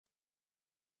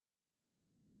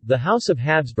The House of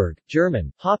Habsburg,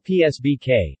 German,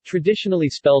 HPSBK, traditionally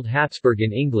spelled Habsburg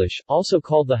in English, also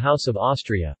called the House of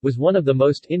Austria, was one of the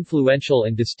most influential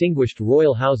and distinguished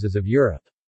royal houses of Europe.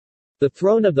 The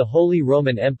throne of the Holy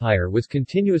Roman Empire was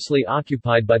continuously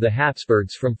occupied by the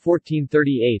Habsburgs from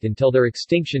 1438 until their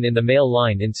extinction in the male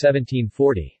line in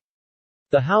 1740.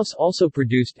 The house also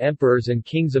produced emperors and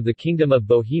kings of the Kingdom of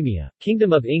Bohemia,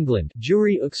 Kingdom of England,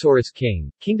 Juri Uxorus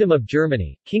King, Kingdom of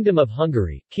Germany, Kingdom of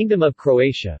Hungary, Kingdom of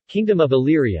Croatia, Kingdom of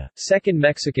Illyria, Second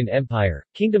Mexican Empire,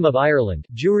 Kingdom of Ireland,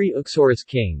 Juri Uxorus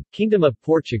King, Kingdom of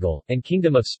Portugal, and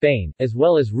Kingdom of Spain, as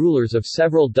well as rulers of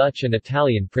several Dutch and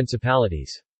Italian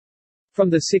principalities. From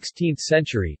the 16th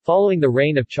century, following the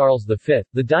reign of Charles V,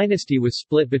 the dynasty was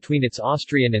split between its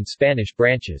Austrian and Spanish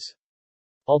branches.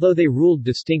 Although they ruled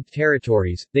distinct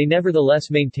territories, they nevertheless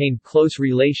maintained close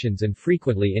relations and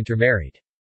frequently intermarried.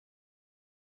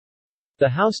 The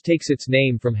house takes its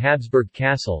name from Habsburg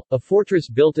Castle, a fortress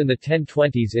built in the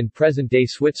 1020s in present-day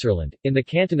Switzerland, in the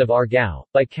canton of Aargau,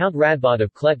 by Count Radbot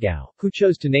of Klettgau, who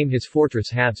chose to name his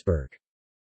fortress Habsburg.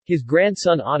 His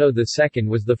grandson Otto II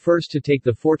was the first to take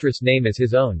the fortress name as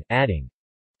his own, adding,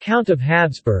 Count of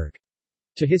Habsburg,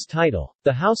 to his title.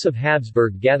 The House of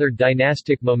Habsburg gathered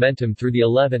dynastic momentum through the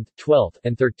 11th, 12th,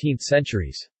 and 13th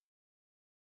centuries.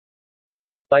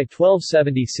 By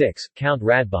 1276, Count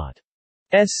Radbot's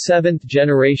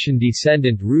seventh-generation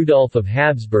descendant Rudolf of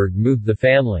Habsburg moved the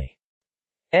family's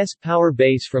power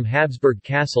base from Habsburg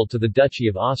Castle to the Duchy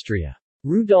of Austria.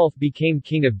 Rudolf became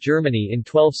King of Germany in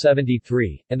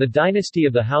 1273, and the dynasty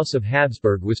of the House of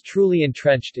Habsburg was truly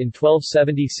entrenched in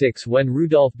 1276 when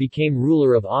Rudolf became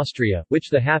ruler of Austria, which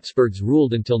the Habsburgs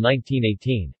ruled until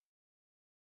 1918.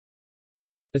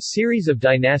 A series of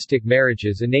dynastic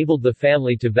marriages enabled the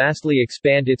family to vastly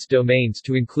expand its domains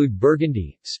to include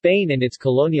Burgundy, Spain and its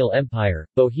colonial empire,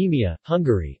 Bohemia,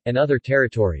 Hungary, and other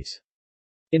territories.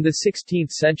 In the 16th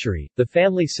century, the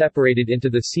family separated into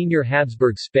the Senior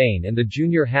Habsburg Spain and the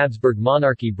Junior Habsburg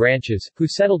monarchy branches, who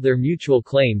settled their mutual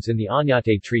claims in the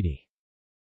Oñate Treaty.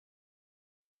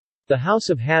 The House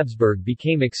of Habsburg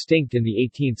became extinct in the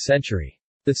 18th century.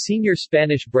 The senior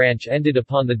Spanish branch ended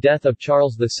upon the death of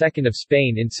Charles II of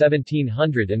Spain in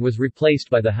 1700 and was replaced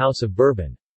by the House of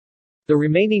Bourbon. The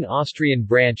remaining Austrian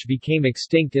branch became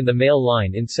extinct in the male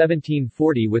line in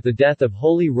 1740 with the death of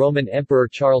Holy Roman Emperor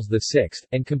Charles VI,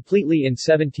 and completely in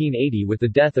 1780 with the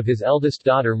death of his eldest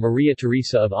daughter Maria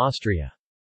Theresa of Austria.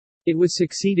 It was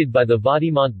succeeded by the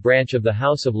Vaudemont branch of the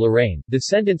House of Lorraine,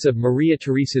 descendants of Maria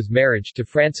Theresa's marriage to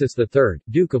Francis III,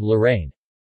 Duke of Lorraine.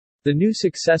 The new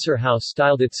successor house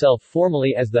styled itself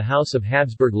formally as the House of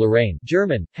Habsburg-Lorraine,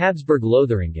 German,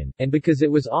 Habsburg-Lothringen, and because it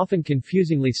was often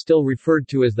confusingly still referred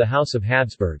to as the House of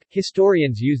Habsburg,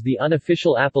 historians use the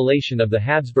unofficial appellation of the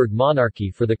Habsburg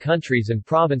monarchy for the countries and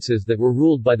provinces that were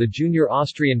ruled by the junior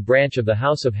Austrian branch of the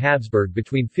House of Habsburg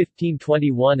between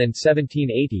 1521 and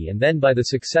 1780 and then by the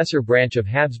successor branch of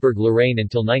Habsburg-Lorraine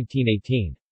until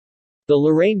 1918. The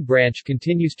Lorraine branch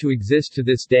continues to exist to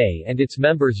this day and its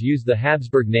members use the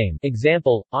Habsburg name,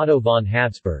 example, Otto von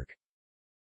Habsburg.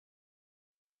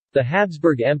 The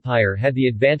Habsburg Empire had the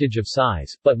advantage of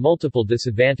size, but multiple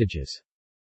disadvantages.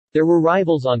 There were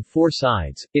rivals on four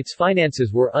sides, its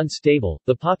finances were unstable,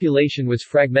 the population was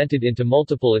fragmented into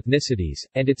multiple ethnicities,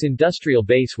 and its industrial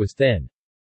base was thin.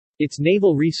 Its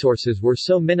naval resources were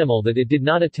so minimal that it did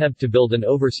not attempt to build an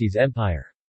overseas empire.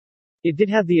 It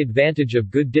did have the advantage of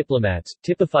good diplomats,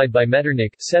 typified by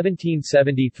Metternich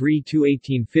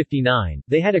 (1773–1859).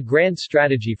 They had a grand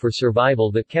strategy for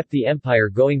survival that kept the empire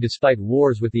going despite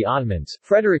wars with the Ottomans,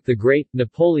 Frederick the Great,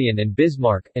 Napoleon and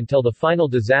Bismarck, until the final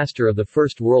disaster of the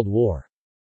First World War.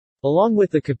 Along with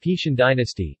the Capetian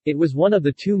dynasty, it was one of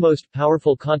the two most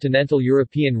powerful continental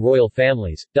European royal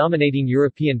families, dominating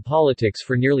European politics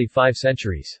for nearly 5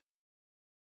 centuries.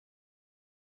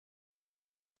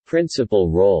 Principal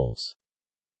roles.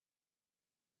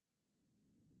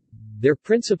 Their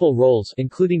principal roles,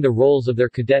 including the roles of their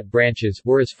cadet branches,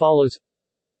 were as follows: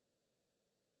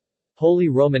 Holy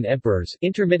Roman Emperors,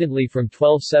 intermittently from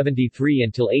 1273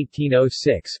 until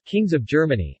 1806, Kings of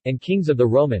Germany, and Kings of the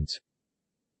Romans.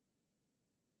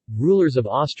 Rulers of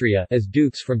Austria, as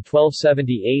dukes from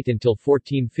 1278 until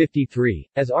 1453,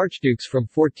 as archdukes from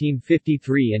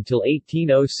 1453 until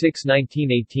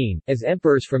 1806–1918, as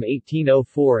emperors from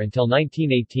 1804 until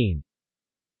 1918.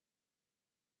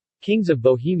 Kings of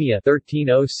Bohemia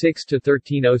 1306 to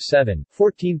 1307,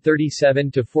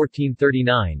 1437 to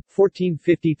 1439,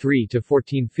 1453 to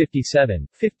 1457,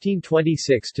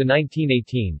 1526 to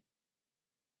 1918.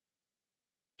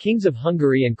 Kings of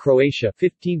Hungary and Croatia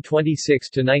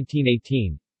 1526 to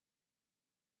 1918.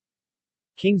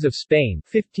 Kings of Spain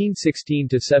 1516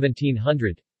 to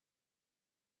 1700.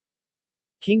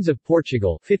 Kings of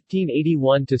Portugal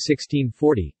 1581 to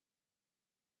 1640.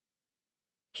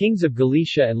 Kings of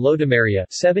Galicia and Lodomeria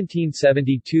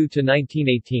 1772 to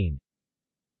 1918.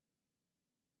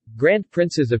 Grand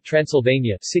Princes of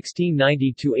Transylvania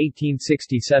 1690 to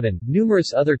 1867.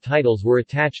 Numerous other titles were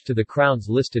attached to the crowns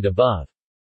listed above.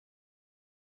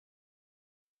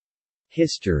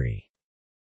 History.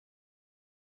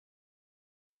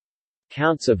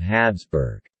 Counts of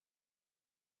Habsburg.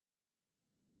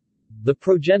 The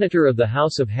progenitor of the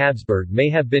House of Habsburg may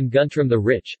have been Guntram the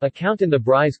Rich, a count in the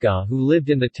Breisgau who lived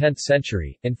in the 10th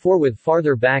century, and forthwith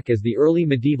farther back as the early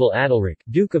medieval Adalric,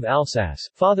 Duke of Alsace,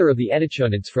 father of the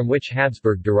Edichonids from which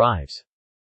Habsburg derives.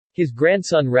 His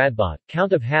grandson Radbot,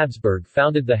 Count of Habsburg,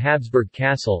 founded the Habsburg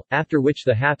Castle, after which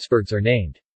the Habsburgs are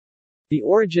named. The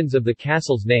origins of the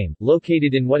castle's name,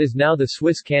 located in what is now the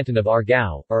Swiss canton of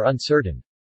Aargau, are uncertain.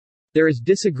 There is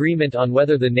disagreement on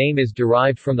whether the name is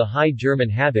derived from the High German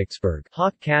Habichtsburg,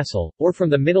 Hoch Castle, or from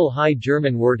the Middle High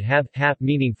German word hab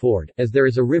meaning ford, as there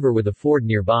is a river with a ford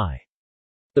nearby.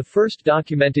 The first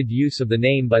documented use of the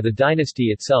name by the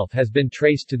dynasty itself has been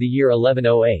traced to the year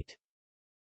 1108.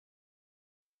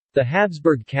 The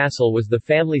Habsburg Castle was the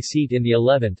family seat in the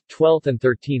 11th, 12th and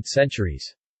 13th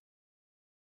centuries.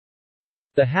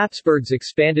 The Habsburgs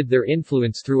expanded their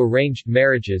influence through arranged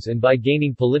marriages and by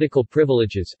gaining political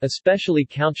privileges, especially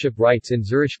countship rights in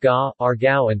Zurichgau,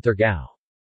 Aargau and Thurgau.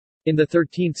 In the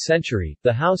 13th century,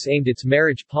 the house aimed its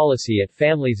marriage policy at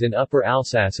families in Upper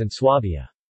Alsace and Swabia.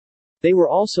 They were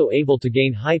also able to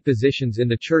gain high positions in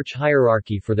the church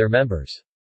hierarchy for their members.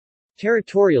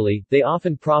 Territorially, they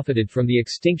often profited from the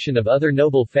extinction of other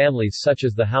noble families such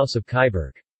as the House of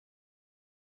Kyburg.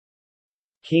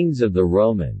 Kings of the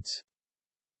Romans.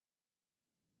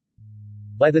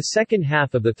 By the second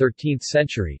half of the 13th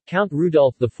century, Count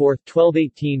Rudolf IV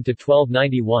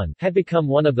 (1218–1291) had become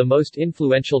one of the most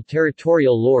influential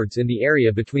territorial lords in the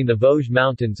area between the Vosges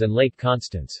Mountains and Lake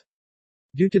Constance.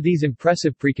 Due to these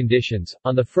impressive preconditions,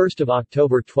 on 1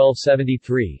 October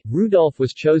 1273, Rudolf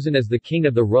was chosen as the King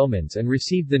of the Romans and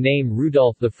received the name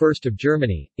Rudolf I of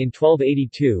Germany. In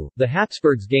 1282, the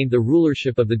Habsburgs gained the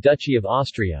rulership of the Duchy of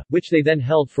Austria, which they then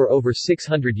held for over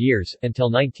 600 years,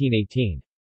 until 1918.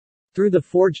 Through the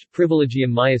forged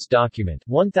Privilegium Maius document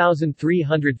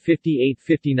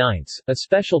 1358-59, a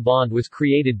special bond was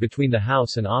created between the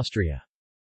house and Austria.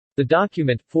 The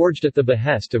document, forged at the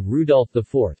behest of Rudolf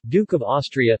IV, Duke of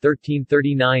Austria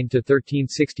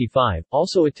 1339–1365,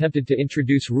 also attempted to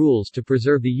introduce rules to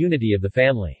preserve the unity of the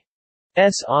family's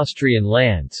Austrian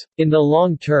lands. In the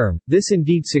long term, this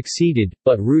indeed succeeded,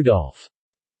 but Rudolf's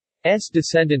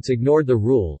descendants ignored the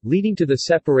rule, leading to the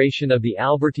separation of the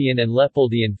Albertian and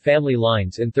Leopoldian family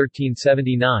lines in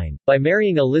 1379, by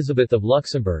marrying Elizabeth of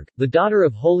Luxembourg, the daughter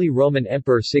of Holy Roman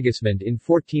Emperor Sigismund in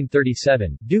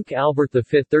 1437. Duke Albert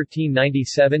V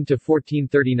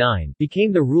 (1397–1439)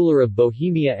 became the ruler of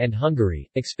Bohemia and Hungary,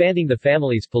 expanding the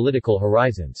family's political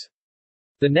horizons.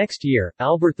 The next year,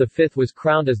 Albert V was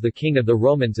crowned as the King of the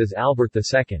Romans as Albert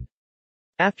II.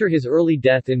 After his early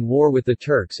death in war with the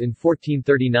Turks in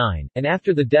 1439, and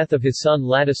after the death of his son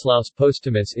Ladislaus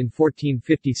Postumus in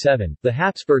 1457, the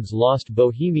Habsburgs lost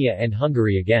Bohemia and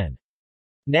Hungary again.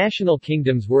 National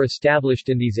kingdoms were established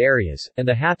in these areas, and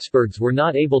the Habsburgs were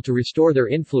not able to restore their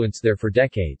influence there for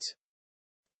decades.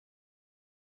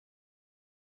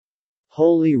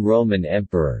 Holy Roman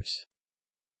Emperors.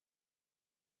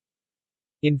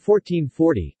 In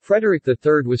 1440, Frederick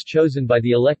III was chosen by the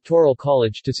Electoral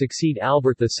College to succeed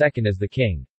Albert II as the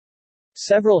king.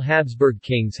 Several Habsburg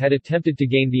kings had attempted to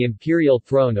gain the imperial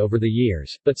throne over the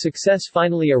years, but success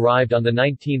finally arrived on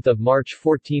 19 March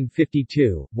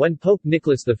 1452, when Pope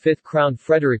Nicholas V crowned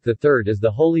Frederick III as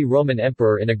the Holy Roman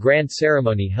Emperor in a grand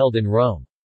ceremony held in Rome.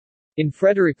 In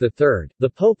Frederick III, the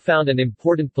Pope found an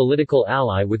important political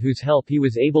ally with whose help he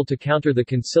was able to counter the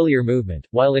conciliar movement,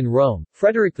 while in Rome,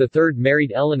 Frederick III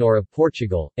married Eleanor of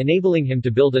Portugal, enabling him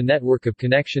to build a network of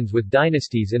connections with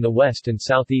dynasties in the west and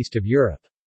southeast of Europe.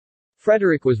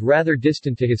 Frederick was rather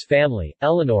distant to his family.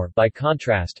 Eleanor, by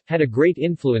contrast, had a great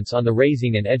influence on the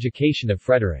raising and education of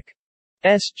Frederick's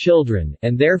children,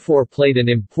 and therefore played an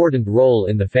important role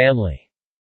in the family's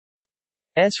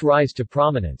rise to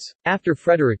prominence. After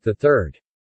Frederick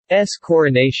III's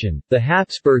coronation, the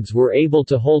Habsburgs were able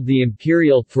to hold the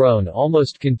imperial throne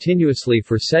almost continuously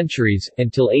for centuries,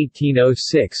 until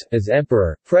 1806. As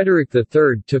emperor, Frederick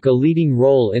III took a leading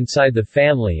role inside the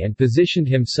family and positioned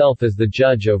himself as the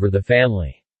judge over the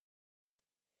family's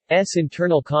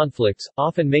internal conflicts,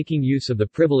 often making use of the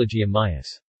Privilegium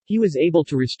Maius. He was able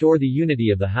to restore the unity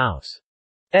of the House's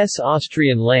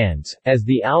Austrian lands, as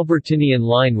the Albertinian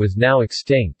line was now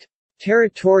extinct.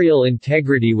 Territorial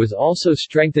integrity was also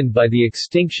strengthened by the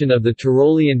extinction of the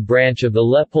Tyrolean branch of the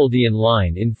Leopoldian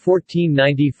line in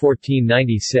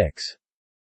 1490–1496.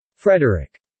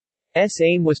 Frederick's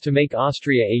aim was to make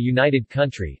Austria a united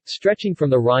country, stretching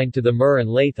from the Rhine to the Mur and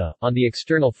Leitha. On the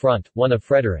external front, one of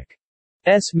Frederick's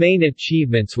main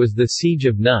achievements was the Siege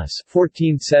of Neuss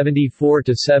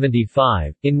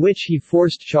 1474–75, in which he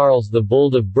forced Charles the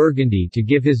Bold of Burgundy to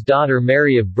give his daughter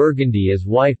Mary of Burgundy as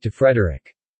wife to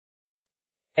Frederick's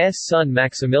son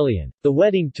Maximilian. The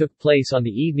wedding took place on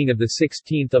the evening of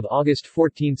 16 August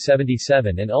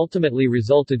 1477 and ultimately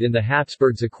resulted in the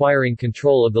Habsburgs acquiring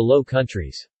control of the Low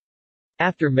Countries.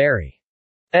 After Mary's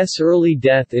early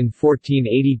death in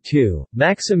 1482,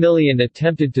 Maximilian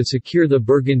attempted to secure the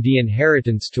Burgundy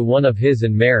inheritance to one of his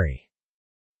and Mary's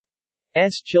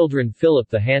children, Philip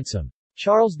the Handsome.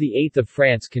 Charles VIII of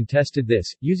France contested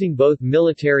this, using both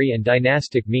military and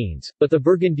dynastic means, but the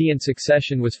Burgundian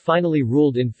succession was finally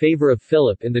ruled in favor of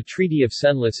Philip in the Treaty of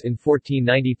Senlis in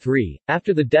 1493.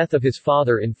 After the death of his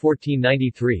father in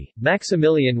 1493,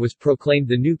 Maximilian was proclaimed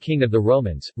the new king of the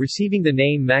Romans, receiving the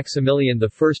name Maximilian I.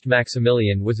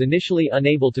 Maximilian was initially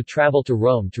unable to travel to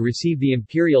Rome to receive the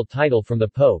imperial title from the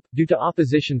Pope, due to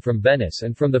opposition from Venice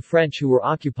and from the French who were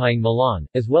occupying Milan,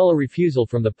 as well a refusal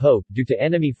from the Pope due to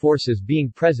enemy forces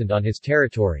being present on his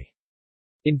territory.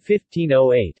 In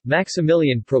 1508,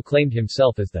 Maximilian proclaimed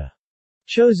himself as the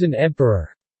chosen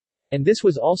emperor, and this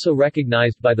was also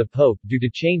recognized by the Pope due to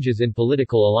changes in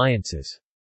political alliances.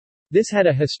 This had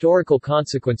a historical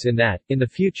consequence in that, in the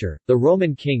future, the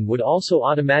Roman king would also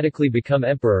automatically become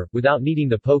emperor, without needing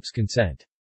the Pope's consent.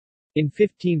 In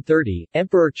 1530,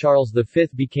 Emperor Charles V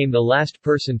became the last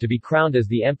person to be crowned as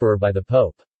the emperor by the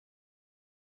Pope.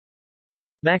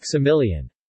 Maximilian's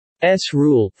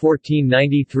rule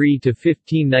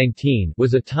 1493–1519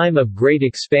 was a time of great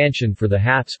expansion for the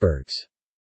Habsburgs.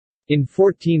 In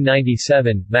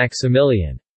 1497,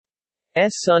 Maximilian's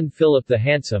son Philip the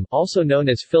Handsome, also known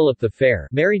as Philip the Fair,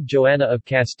 married Joanna of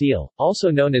Castile,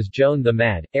 also known as Joan the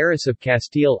Mad, heiress of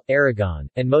Castile, Aragon,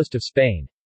 and most of Spain.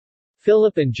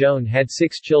 Philip and Joan had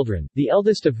 6 children, the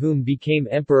eldest of whom became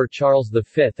Emperor Charles V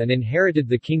and inherited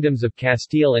the kingdoms of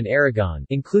Castile and Aragon,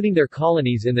 including their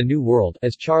colonies in the New World,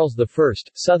 as Charles I,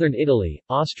 southern Italy,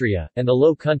 Austria, and the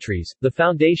Low Countries. The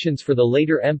foundations for the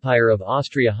later Empire of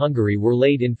Austria-Hungary were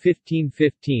laid in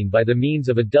 1515 by the means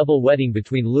of a double wedding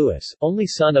between Louis, only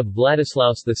son of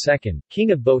Vladislaus II,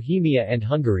 King of Bohemia and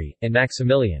Hungary, and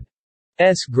Maximilian.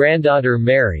 Granddaughter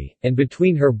Mary, and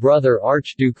between her brother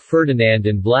Archduke Ferdinand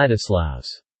and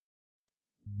Vladislaus'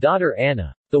 daughter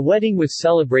Anna. The wedding was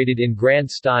celebrated in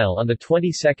grand style on the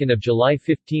 22nd of July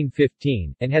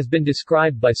 1515, and has been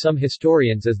described by some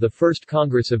historians as the First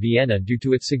Congress of Vienna due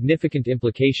to its significant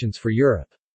implications for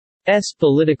Europe's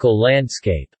political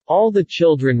landscape. All the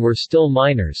children were still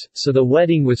minors, so the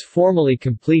wedding was formally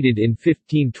completed in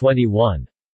 1521.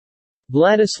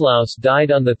 Vladislaus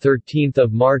died on 13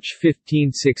 March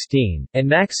 1516, and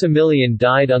Maximilian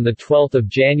died on 12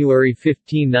 January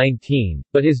 1519,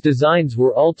 but his designs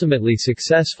were ultimately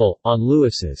successful. On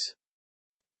Louis's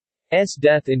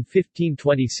death in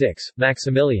 1526,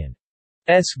 Maximilian's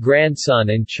grandson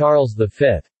and Charles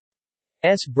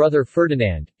V's brother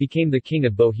Ferdinand, became the King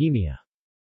of Bohemia.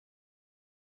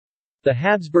 The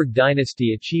Habsburg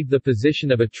dynasty achieved the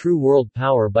position of a true world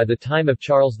power by the time of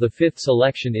Charles V's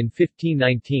election in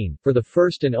 1519, for the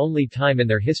first and only time in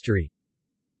their history.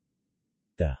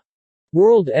 The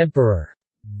world emperor,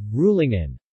 ruling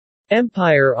an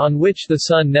empire on which the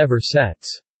sun never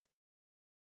sets.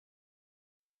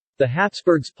 The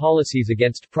Habsburgs' policies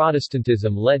against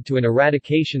Protestantism led to an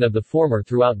eradication of the former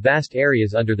throughout vast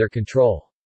areas under their control.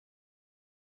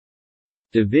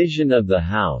 Division of the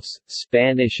House,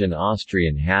 Spanish and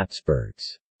Austrian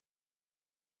Habsburgs.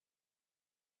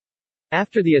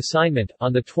 After the assignment,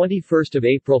 on 21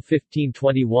 April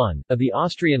 1521, of the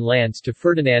Austrian lands to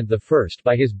Ferdinand I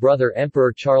by his brother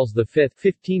Emperor Charles V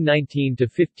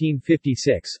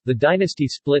 (1519–1556), the dynasty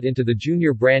split into the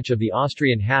junior branch of the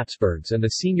Austrian Habsburgs and the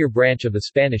senior branch of the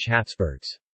Spanish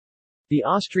Habsburgs. The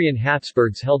Austrian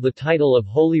Habsburgs held the title of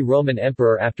Holy Roman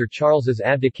Emperor after Charles's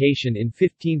abdication in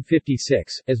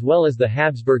 1556, as well as the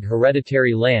Habsburg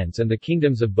hereditary lands and the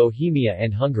kingdoms of Bohemia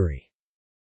and Hungary.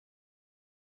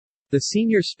 The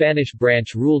senior Spanish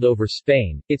branch ruled over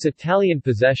Spain, its Italian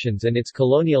possessions and its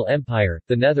colonial empire,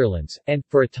 the Netherlands, and,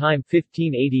 for a time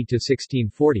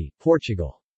 1580–1640,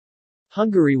 Portugal.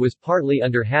 Hungary was partly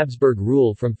under Habsburg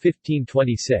rule from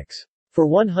 1526. For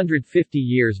 150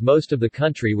 years most of the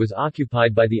country was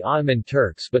occupied by the Ottoman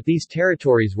Turks, but these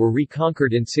territories were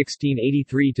reconquered in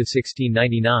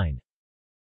 1683–1699.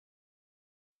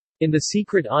 In the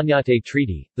secret Oñate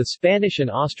Treaty, the Spanish and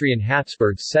Austrian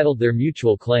Habsburgs settled their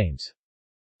mutual claims.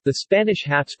 The Spanish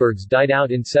Habsburgs died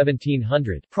out in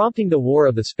 1700, prompting the War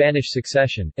of the Spanish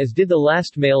Succession, as did the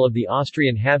last male of the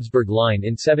Austrian Habsburg line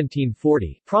in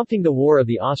 1740, prompting the War of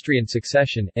the Austrian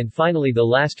Succession, and finally the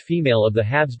last female of the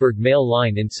Habsburg male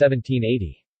line in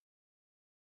 1780.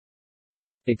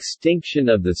 Extinction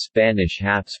of the Spanish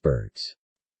Habsburgs.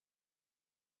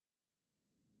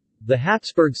 The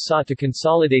Habsburgs sought to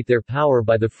consolidate their power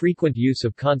by the frequent use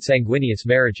of consanguineous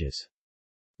marriages.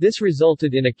 This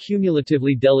resulted in a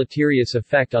cumulatively deleterious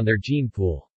effect on their gene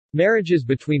pool. Marriages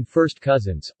between first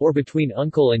cousins, or between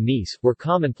uncle and niece, were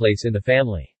commonplace in the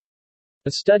family.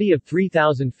 A study of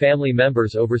 3,000 family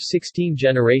members over 16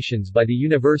 generations by the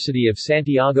University of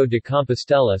Santiago de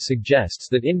Compostela suggests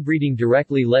that inbreeding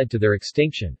directly led to their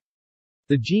extinction.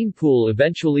 The gene pool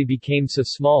eventually became so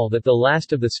small that the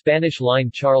last of the Spanish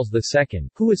line, Charles II,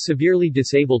 who was severely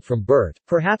disabled from birth,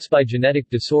 perhaps by genetic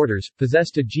disorders,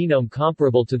 possessed a genome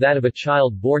comparable to that of a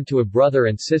child born to a brother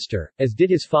and sister, as did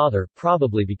his father,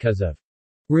 probably because of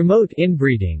remote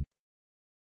inbreeding.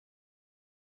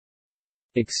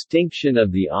 Extinction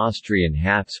of the Austrian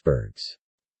Habsburgs.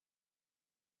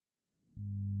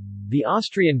 The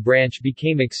Austrian branch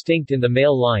became extinct in the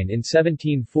male line in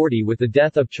 1740 with the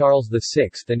death of Charles VI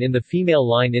and in the female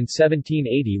line in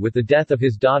 1780 with the death of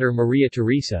his daughter Maria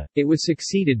Theresa. It was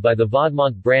succeeded by the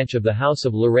Vaudemont branch of the House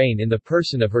of Lorraine in the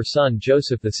person of her son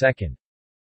Joseph II.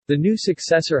 The new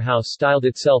successor house styled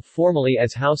itself formally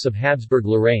as House of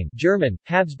Habsburg-Lorraine, German,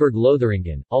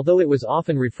 Habsburg-Lothringen, although it was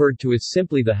often referred to as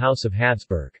simply the House of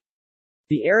Habsburg.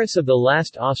 The heiress of the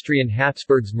last Austrian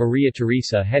Habsburgs, Maria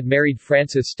Theresa, had married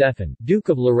Francis Stephen, Duke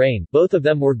of Lorraine. Both of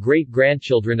them were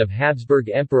great-grandchildren of Habsburg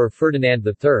Emperor Ferdinand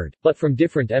III, but from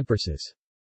different empresses.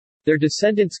 Their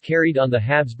descendants carried on the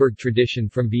Habsburg tradition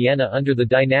from Vienna under the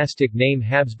dynastic name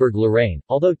Habsburg-Lorraine,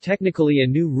 although technically a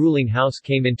new ruling house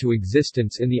came into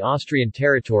existence in the Austrian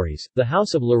territories, the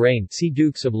House of Lorraine. See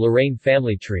Dukes of Lorraine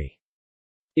family tree.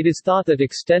 It is thought that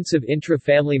extensive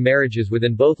intra-family marriages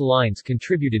within both lines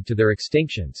contributed to their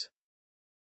extinctions.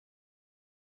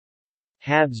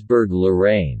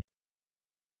 Habsburg-Lorraine.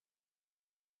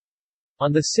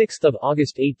 On 6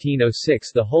 August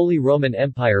 1806 the Holy Roman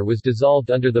Empire was dissolved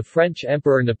under the French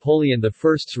Emperor Napoleon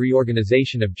I's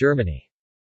reorganization of Germany.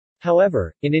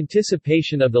 However, in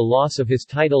anticipation of the loss of his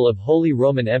title of Holy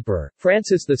Roman Emperor,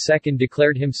 Francis II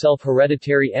declared himself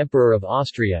hereditary Emperor of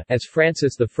Austria as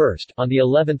Francis I on the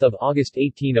 11th of August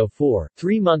 1804,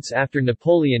 3 months after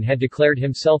Napoleon had declared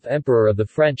himself Emperor of the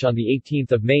French on the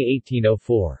 18th of May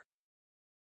 1804.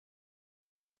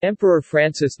 Emperor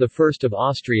Francis I of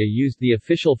Austria used the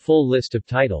official full list of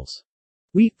titles.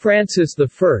 We, Francis I,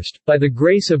 by the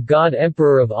grace of God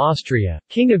Emperor of Austria,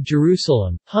 King of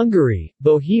Jerusalem, Hungary,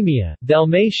 Bohemia,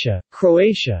 Dalmatia,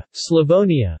 Croatia,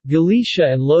 Slavonia,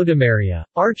 Galicia and Lodomeria,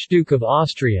 Archduke of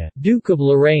Austria, Duke of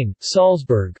Lorraine,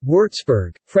 Salzburg,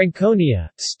 Würzburg, Franconia,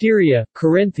 Styria,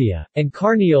 Carinthia, and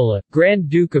Carniola, Grand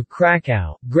Duke of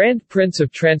Krakow, Grand Prince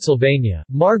of Transylvania,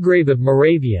 Margrave of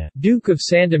Moravia, Duke of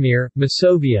Sandomir,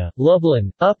 Masovia,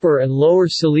 Lublin, Upper and Lower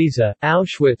Silesia,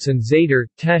 Auschwitz and Zader,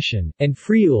 Teschen, and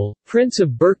Friul, Prince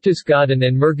of Berchtesgaden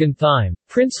and Mergentheim,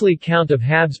 Princely Count of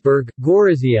Habsburg,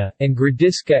 Gorizia, and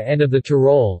Gradiska and of the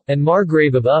Tyrol, and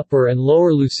Margrave of Upper and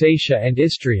Lower Lusatia and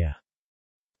Istria.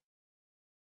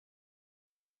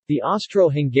 The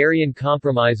Austro-Hungarian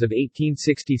Compromise of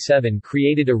 1867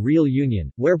 created a real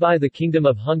union, whereby the Kingdom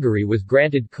of Hungary was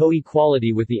granted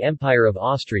co-equality with the Empire of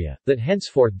Austria, that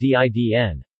henceforth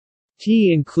didn't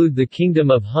include the Kingdom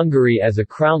of Hungary as a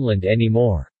crownland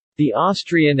anymore. The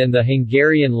Austrian and the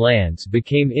Hungarian lands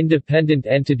became independent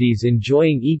entities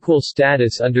enjoying equal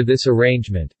status under this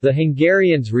arrangement. The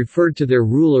Hungarians referred to their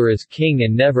ruler as king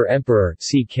and never emperor,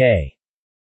 ck.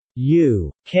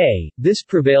 This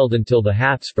prevailed until the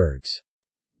Habsburgs'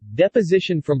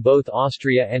 deposition from both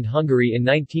Austria and Hungary in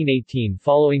 1918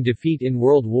 following defeat in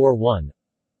World War I.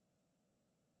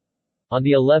 On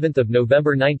the 11th of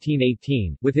November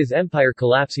 1918, with his empire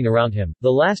collapsing around him, the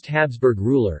last Habsburg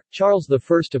ruler, Charles I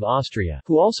of Austria,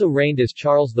 who also reigned as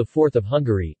Charles IV of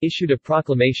Hungary, issued a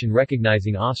proclamation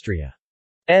recognizing Austria's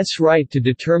right to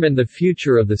determine the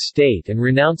future of the state and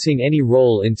renouncing any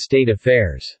role in state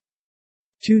affairs.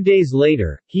 2 days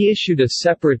later, he issued a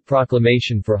separate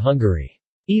proclamation for Hungary.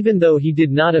 Even though he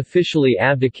did not officially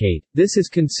abdicate, this is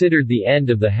considered the end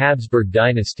of the Habsburg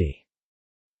dynasty.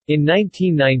 In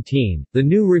 1919, the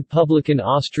new Republican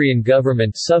Austrian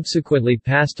government subsequently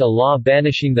passed a law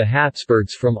banishing the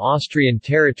Habsburgs from Austrian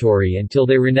territory until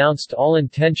they renounced all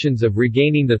intentions of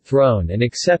regaining the throne and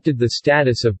accepted the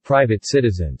status of private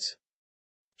citizens.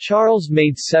 Charles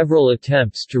made several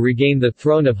attempts to regain the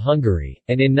throne of Hungary,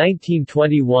 and in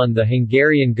 1921 the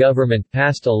Hungarian government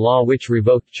passed a law which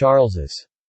revoked Charles's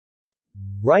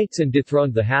rights and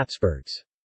dethroned the Habsburgs.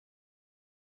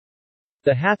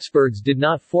 The Habsburgs did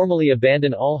not formally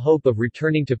abandon all hope of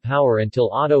returning to power until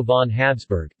Otto von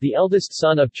Habsburg, the eldest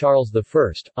son of Charles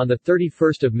I, on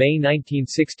 31 May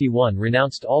 1961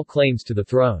 renounced all claims to the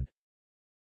throne.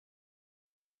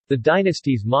 The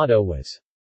dynasty's motto was,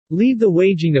 "Leave the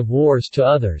waging of wars to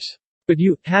others. But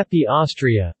you, happy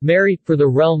Austria, marry, for the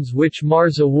realms which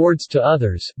Mars awards to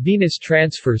others, Venus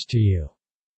transfers to you."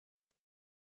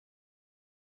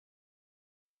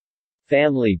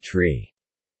 Family tree.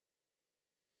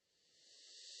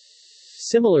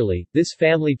 Similarly, this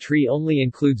family tree only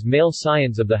includes male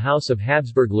scions of the House of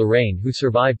Habsburg-Lorraine who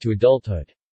survived to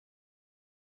adulthood.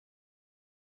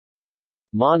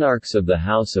 Monarchs of the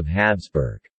House of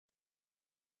Habsburg.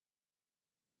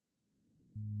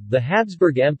 The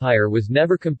Habsburg Empire was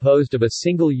never composed of a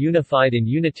single unified and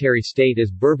unitary state as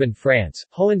Bourbon France,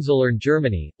 Hohenzollern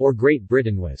Germany, or Great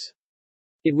Britain was.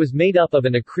 It was made up of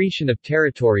an accretion of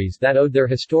territories that owed their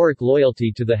historic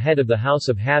loyalty to the head of the House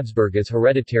of Habsburg as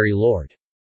hereditary lord.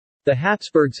 The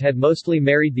Habsburgs had mostly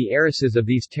married the heiresses of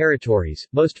these territories,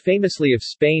 most famously of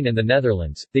Spain and the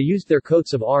Netherlands. They used their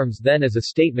coats of arms then as a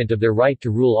statement of their right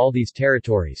to rule all these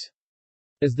territories.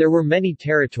 As there were many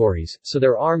territories, so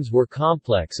their arms were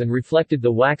complex and reflected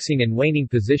the waxing and waning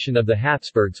position of the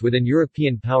Habsburgs within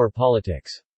European power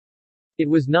politics. It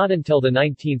was not until the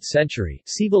 19th century,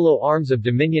 see below Arms of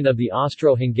Dominion of the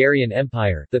Austro-Hungarian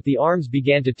Empire, that the arms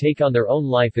began to take on their own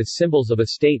life as symbols of a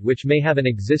state which may have an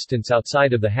existence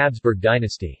outside of the Habsburg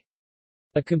dynasty.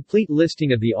 A complete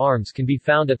listing of the arms can be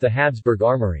found at the Habsburg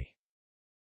Armory.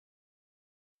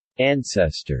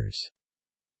 Ancestors.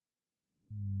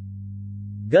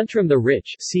 Guntram the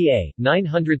Rich, ca.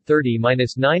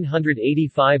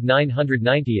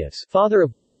 930–985–990, father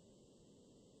of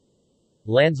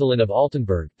Lanzelin of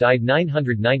Altenburg, died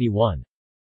 991.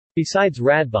 Besides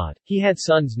Radbot, he had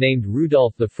sons named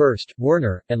Rudolf I,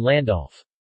 Werner, and Landolf.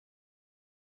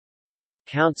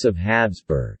 Counts of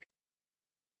Habsburg.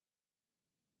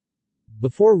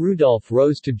 Before Rudolf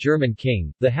rose to German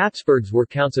king, the Habsburgs were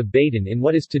counts of Baden in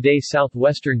what is today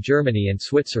southwestern Germany and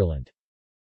Switzerland.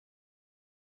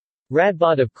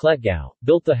 Radbot of Klettgau,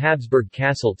 built the Habsburg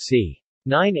castle c.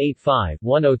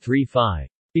 985–1035.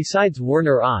 Besides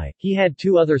Werner I, he had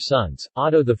two other sons,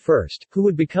 Otto I, who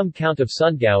would become Count of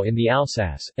Sundgau in the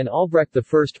Alsace, and Albrecht I.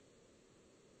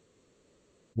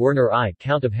 Werner I,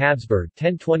 Count of Habsburg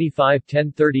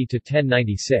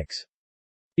 1025–1030–1096.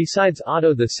 Besides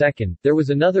Otto II, there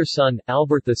was another son,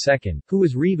 Albert II, who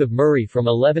was Reeve of Murray from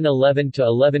 1111 to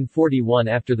 1141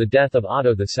 after the death of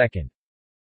Otto II.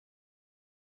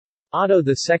 Otto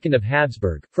II of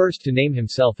Habsburg, first to name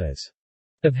himself as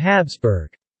of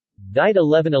Habsburg, died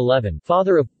 1111,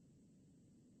 father of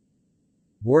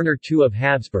Werner II of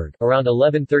Habsburg, around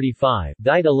 1135,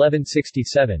 died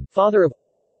 1167, father of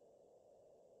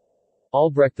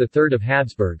Albrecht III of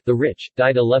Habsburg, the Rich,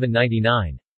 died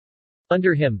 1199.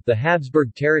 Under him, the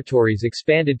Habsburg territories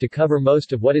expanded to cover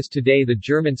most of what is today the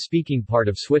German-speaking part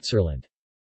of Switzerland.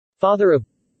 Father of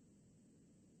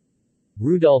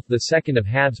Rudolf II of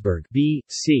Habsburg,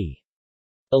 b.c.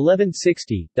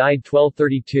 1160, died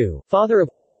 1232, father of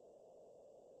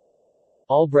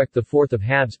Albrecht IV of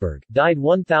Habsburg, died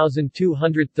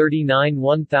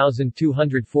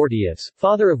 1239–1240,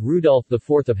 father of Rudolf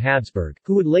IV of Habsburg,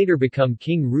 who would later become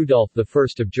King Rudolf I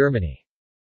of Germany.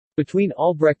 Between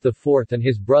Albrecht IV and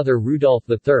his brother Rudolf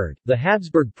III, the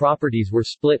Habsburg properties were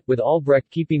split, with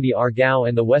Albrecht keeping the Aargau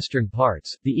and the western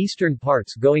parts, the eastern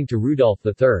parts going to Rudolf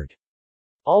III.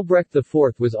 Albrecht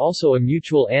IV was also a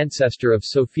mutual ancestor of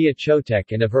Sophia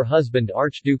Chotek and of her husband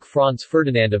Archduke Franz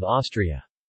Ferdinand of Austria.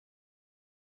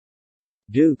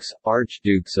 Dukes,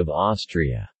 Archdukes of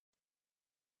Austria.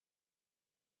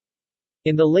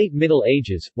 In the late Middle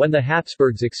Ages, when the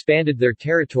Habsburgs expanded their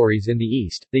territories in the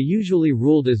east, they usually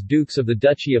ruled as dukes of the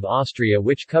Duchy of Austria,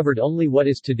 which covered only what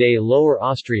is today Lower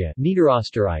Austria,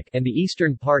 Niederösterreich, and the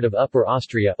eastern part of Upper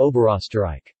Austria,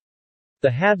 Oberösterreich. The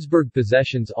Habsburg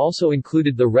possessions also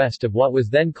included the rest of what was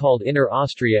then called Inner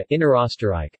Austria,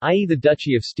 Innerösterreich, i.e. the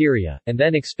Duchy of Styria, and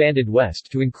then expanded west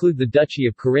to include the Duchy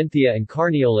of Carinthia and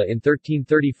Carniola in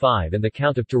 1335 and the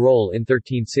Count of Tyrol in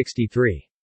 1363.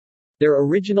 Their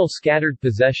original scattered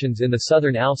possessions in the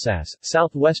southern Alsace,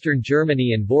 southwestern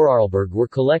Germany and Vorarlberg were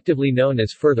collectively known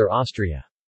as Further Austria.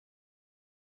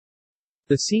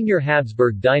 The senior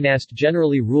Habsburg dynasty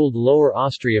generally ruled Lower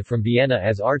Austria from Vienna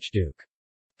as Archduke,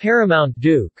 Paramount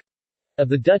Duke, of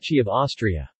the Duchy of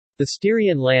Austria. The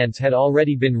Styrian lands had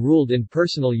already been ruled in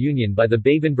personal union by the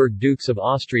Babenberg Dukes of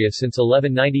Austria since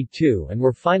 1192 and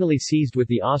were finally seized with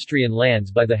the Austrian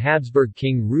lands by the Habsburg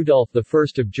king Rudolf I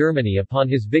of Germany upon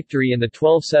his victory in the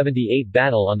 1278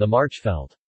 battle on the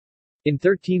Marchfeld. In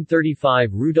 1335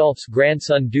 Rudolf's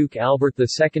grandson Duke Albert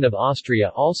II of Austria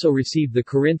also received the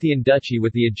Carinthian duchy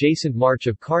with the adjacent March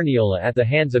of Carniola at the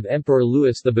hands of Emperor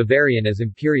Louis the Bavarian as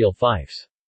imperial fiefs.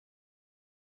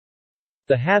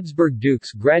 The Habsburg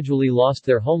dukes gradually lost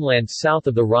their homelands south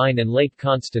of the Rhine and Lake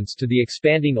Constance to the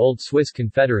expanding Old Swiss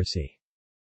Confederacy.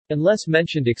 Unless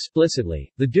mentioned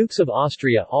explicitly, the Dukes of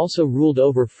Austria also ruled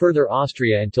over Further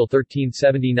Austria until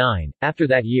 1379. After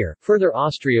that year, Further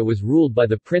Austria was ruled by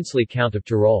the princely Count of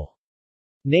Tyrol.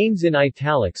 Names in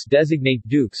italics designate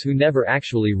dukes who never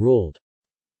actually ruled.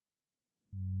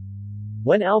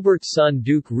 When Albert's son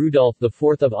Duke Rudolf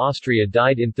IV of Austria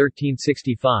died in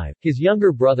 1365, his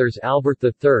younger brothers Albert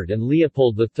III and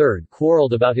Leopold III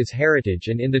quarreled about his heritage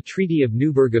and in the Treaty of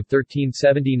Neuburg of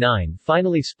 1379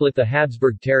 finally split the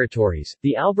Habsburg territories.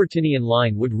 The Albertinian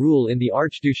line would rule in the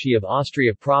Archduchy of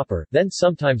Austria proper, then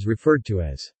sometimes referred to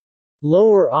as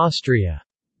Lower Austria,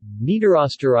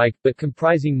 Niederösterreich, but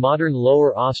comprising modern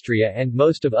Lower Austria and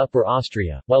most of Upper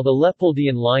Austria, while the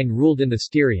Leopoldian line ruled in the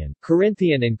Styrian,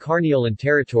 Carinthian and Carniolan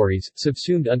territories,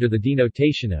 subsumed under the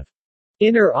denotation of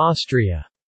Inner Austria.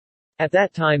 At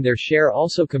that time their share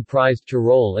also comprised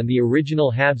Tyrol and the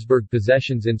original Habsburg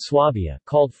possessions in Swabia,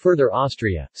 called Further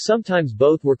Austria. Sometimes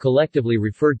both were collectively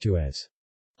referred to as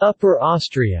Upper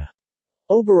Austria,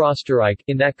 Oberösterreich,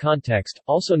 in that context,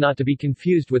 also not to be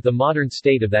confused with the modern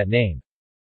state of that name.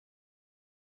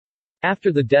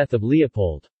 After the death of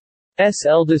Leopold's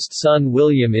eldest son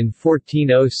William in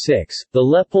 1406, the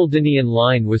Leopoldinian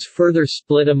line was further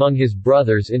split among his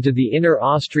brothers into the Inner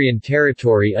Austrian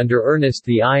territory under Ernest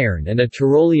the Iron and a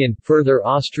Tyrolean, Further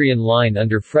Austrian line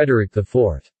under Frederick IV.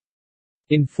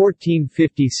 In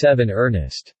 1457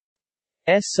 Ernest's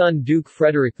son Duke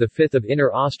Frederick V of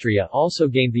Inner Austria also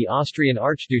gained the Austrian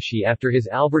Archduchy after his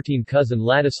Albertine cousin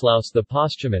Ladislaus the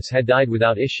Posthumous had died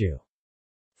without issue.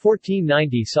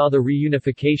 1490 saw the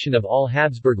reunification of all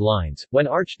Habsburg lines, when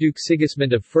Archduke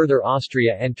Sigismund of Further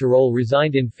Austria and Tyrol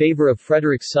resigned in favor of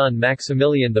Frederick's son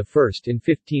Maximilian I. In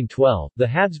 1512, the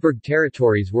Habsburg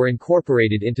territories were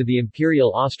incorporated into the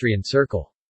Imperial Austrian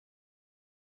Circle.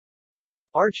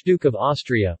 Archduke of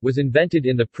Austria was invented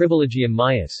in the Privilegium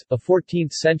Maius, a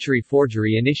 14th-century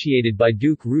forgery initiated by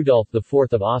Duke Rudolf IV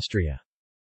of Austria.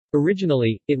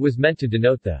 Originally, it was meant to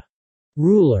denote the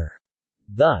ruler,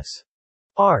 thus,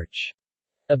 Arch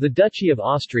of the Duchy of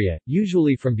Austria,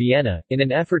 usually from Vienna, in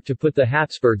an effort to put the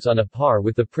Habsburgs on a par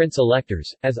with the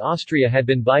prince-electors, as Austria had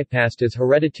been bypassed as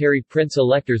hereditary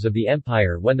prince-electors of the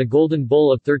empire when the Golden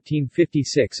Bull of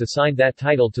 1356 assigned that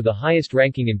title to the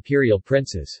highest-ranking imperial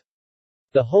princes.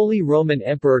 The Holy Roman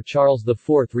Emperor Charles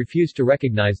IV refused to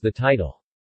recognize the title.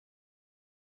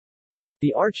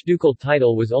 The archducal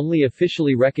title was only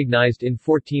officially recognized in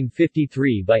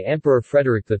 1453 by Emperor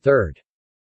Frederick III.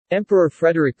 Emperor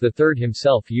Frederick III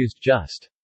himself used just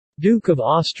Duke of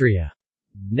Austria,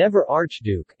 never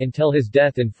Archduke, until his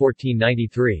death in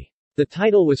 1493. The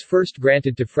title was first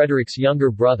granted to Frederick's younger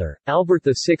brother, Albert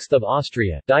VI of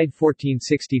Austria, died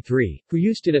 1463, who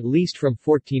used it at least from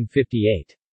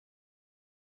 1458.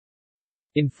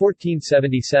 In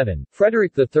 1477,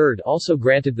 Frederick III also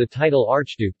granted the title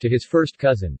Archduke to his first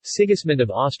cousin, Sigismund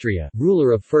of Austria,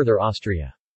 ruler of Further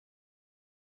Austria.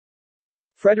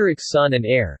 Frederick's son and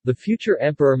heir, the future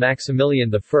Emperor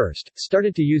Maximilian I,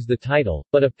 started to use the title,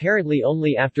 but apparently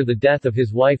only after the death of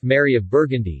his wife Mary of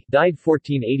Burgundy, died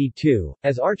 1482,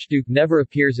 as Archduke never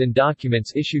appears in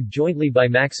documents issued jointly by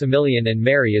Maximilian and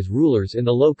Mary as rulers in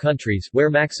the Low Countries,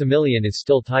 where Maximilian is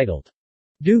still titled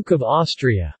Duke of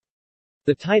Austria.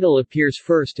 The title appears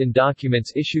first in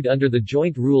documents issued under the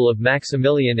joint rule of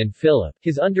Maximilian and Philip,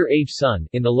 his underage son,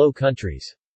 in the Low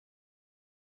Countries.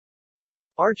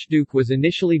 Archduke was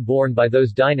initially borne by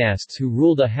those dynasts who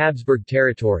ruled a Habsburg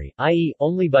territory, i.e.,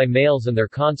 only by males and their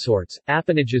consorts,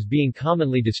 appanages being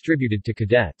commonly distributed to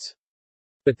cadets.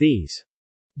 But these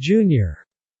junior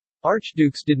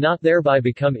archdukes did not thereby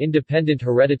become independent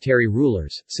hereditary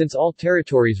rulers, since all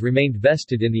territories remained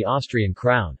vested in the Austrian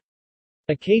crown.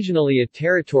 Occasionally a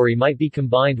territory might be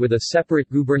combined with a separate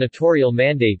gubernatorial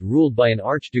mandate ruled by an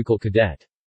archducal cadet.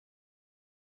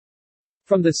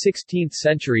 From the 16th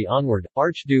century onward,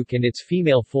 archduke and its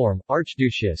female form,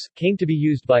 archduchess, came to be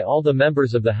used by all the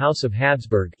members of the House of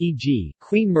Habsburg, e.g.,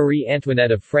 Queen Marie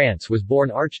Antoinette of France was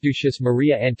born Archduchess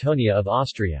Maria Antonia of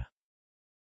Austria.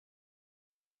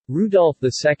 Rudolf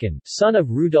II, son of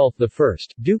Rudolf I,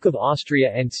 Duke of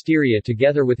Austria and Styria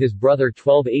together with his brother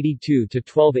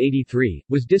 1282–1283,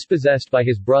 was dispossessed by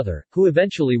his brother, who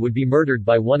eventually would be murdered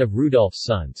by one of Rudolf's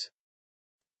sons.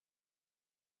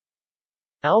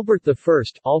 Albert I,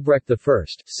 Albrecht I,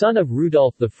 son of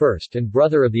Rudolf I and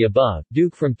brother of the above,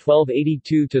 Duke from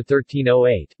 1282 to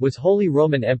 1308, was Holy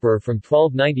Roman Emperor from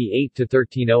 1298 to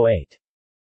 1308.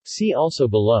 See also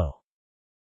below.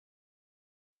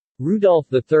 Rudolf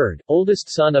III, oldest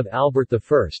son of Albert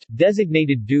I,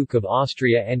 designated Duke of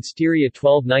Austria and Styria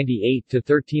 1298 to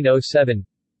 1307.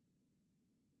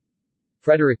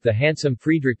 Frederick the Handsome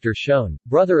Friedrich der Schön,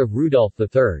 brother of Rudolf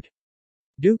III.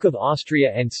 Duke of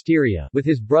Austria and Styria, with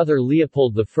his brother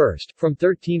Leopold I, from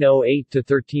 1308 to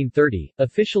 1330,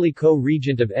 officially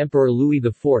co-regent of Emperor Louis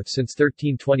IV since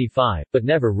 1325, but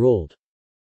never ruled.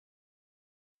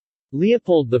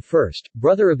 Leopold I,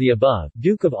 brother of the above,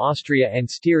 Duke of Austria and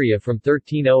Styria from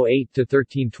 1308 to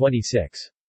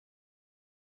 1326.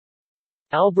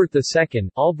 Albert II,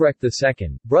 Albrecht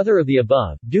II, brother of the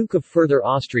above, Duke of Further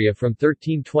Austria from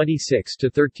 1326 to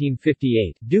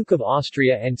 1358, Duke of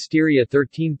Austria and Styria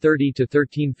 1330 to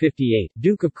 1358,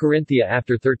 Duke of Carinthia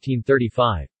after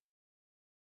 1335.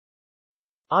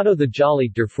 Otto the Jolly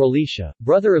der Fröhliche,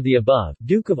 brother of the above,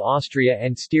 Duke of Austria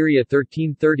and Styria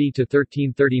 1330 to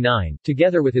 1339,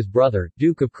 together with his brother,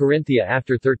 Duke of Carinthia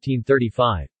after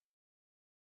 1335.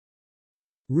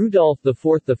 Rudolf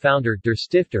IV the founder, der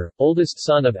Stifter, oldest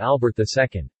son of Albert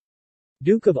II.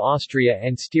 Duke of Austria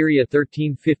and Styria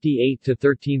 1358 to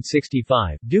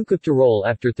 1365, Duke of Tyrol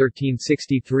after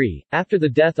 1363. After the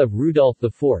death of Rudolf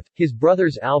IV, his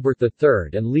brothers Albert III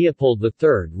and Leopold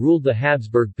III ruled the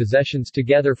Habsburg possessions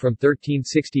together from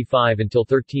 1365 until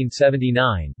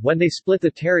 1379, when they split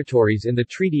the territories in the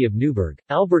Treaty of Neuburg,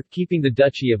 Albert keeping the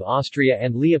Duchy of Austria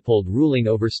and Leopold ruling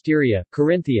over Styria,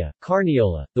 Carinthia,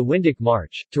 Carniola, the Windic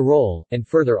March, Tyrol, and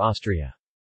further Austria.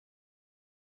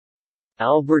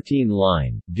 Albertine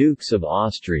line, Dukes of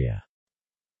Austria.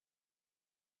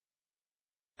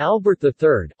 Albert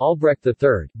III, Albrecht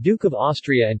III, Duke of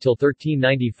Austria until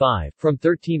 1395, from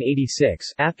 1386,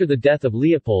 after the death of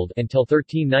Leopold, until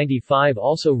 1395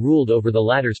 also ruled over the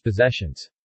latter's possessions.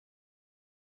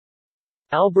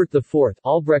 Albert IV,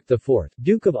 Albrecht IV,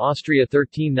 Duke of Austria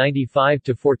 1395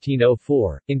 to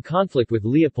 1404, in conflict with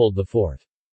Leopold IV.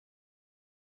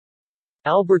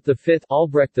 Albert V,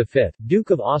 Albrecht V, Duke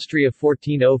of Austria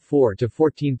 1404 to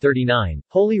 1439,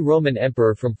 Holy Roman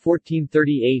Emperor from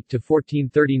 1438 to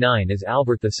 1439 as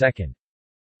Albert II.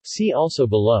 See also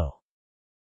below.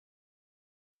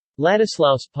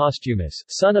 Ladislaus Postumus,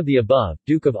 son of the above,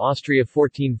 Duke of Austria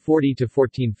 1440 to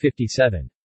 1457.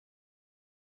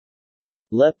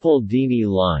 Leopoldini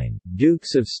line,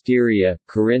 Dukes of Styria,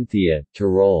 Carinthia,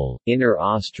 Tyrol, Inner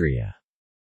Austria.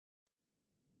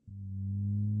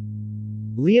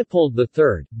 Leopold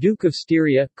III, Duke of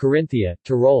Styria, Carinthia,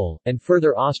 Tyrol, and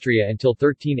further Austria until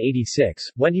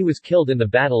 1386, when he was killed in the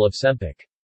Battle of Sempach.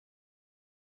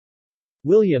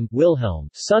 Wilhelm,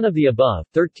 son of the above,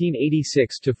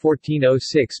 1386 to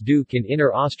 1406, Duke in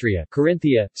Inner Austria,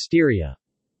 Carinthia, Styria.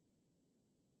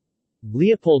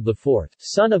 Leopold IV,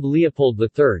 son of Leopold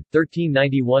III,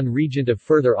 1391, Regent of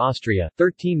Further Austria,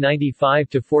 1395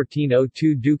 to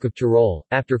 1402, Duke of Tyrol,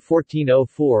 after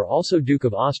 1404 also Duke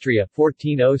of Austria,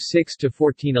 1406 to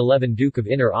 1411, Duke of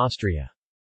Inner Austria.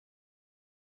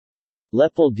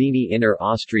 Leopoldini Inner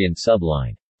Austrian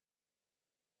subline.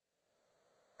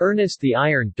 Ernest the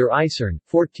Iron, der Eisern,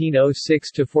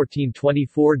 1406 to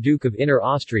 1424, Duke of Inner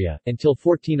Austria, until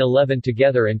 1411,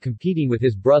 together and competing with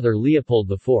his brother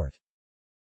Leopold IV.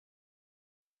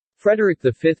 Frederick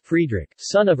V, Friedrich,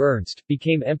 son of Ernst,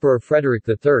 became Emperor Frederick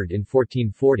III in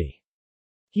 1440.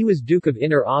 He was Duke of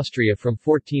Inner Austria from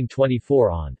 1424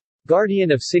 on.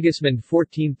 Guardian of Sigismund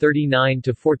 1439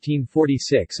 to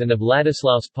 1446 and of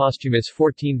Ladislaus Postumus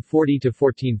 1440 to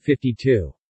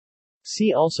 1452.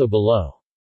 See also below.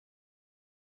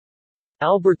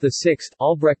 Albert VI,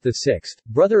 Albrecht VI,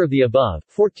 brother of the above,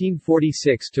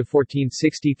 1446 to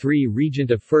 1463, Regent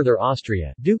of Further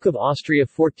Austria, Duke of Austria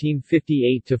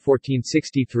 1458 to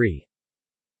 1463.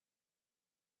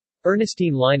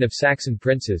 Ernestine line of Saxon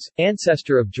princes,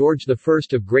 ancestor of George I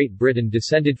of Great Britain,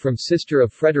 descended from sister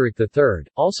of Frederick III,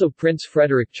 also Prince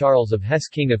Frederick Charles of Hesse,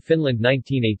 King of Finland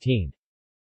 1918.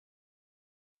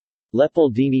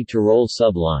 Leopoldini Tyrol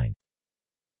subline.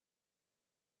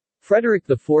 Frederick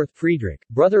IV, Friedrich,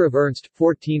 brother of Ernst,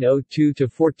 1402 to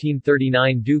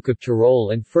 1439, Duke of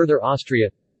Tyrol and further Austria.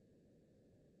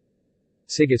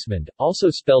 Sigismund, also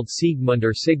spelled Siegmund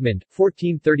or Sigmund,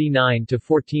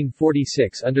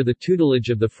 1439–1446 under the tutelage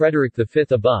of the Frederick V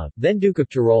above, then Duke of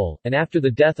Tyrol, and after the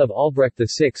death of Albrecht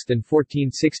VI in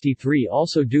 1463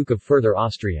 also Duke of Further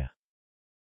Austria.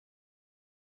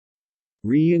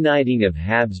 Reuniting of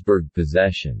Habsburg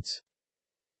possessions.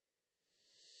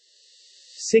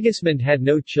 Sigismund had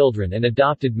no children and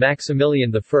adopted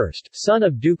Maximilian I, son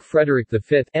of Duke Frederick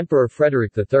V, Emperor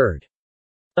Frederick III.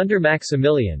 Under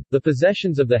Maximilian, the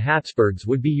possessions of the Habsburgs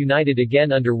would be united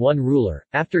again under one ruler,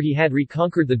 after he had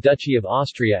reconquered the Duchy of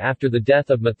Austria after the death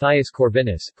of Matthias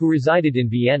Corvinus, who resided in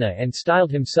Vienna and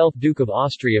styled himself Duke of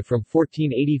Austria from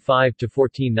 1485 to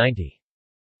 1490.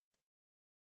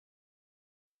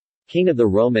 King of the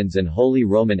Romans and Holy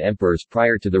Roman Emperors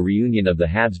prior to the reunion of the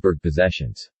Habsburg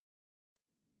possessions.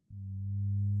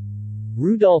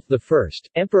 Rudolf I,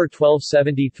 Emperor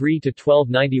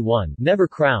 1273–1291, never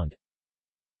crowned.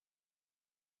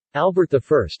 Albert I,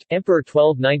 Emperor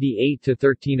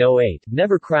 1298–1308,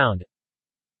 never crowned.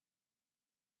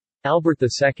 Albert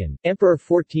II, Emperor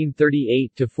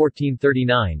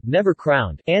 1438–1439, never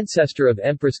crowned, ancestor of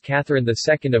Empress Catherine II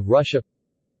of Russia.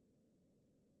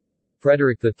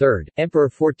 Frederick III, Emperor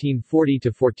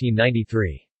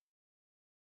 1440–1493.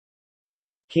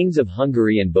 Kings of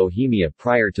Hungary and Bohemia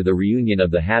prior to the reunion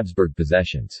of the Habsburg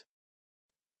possessions.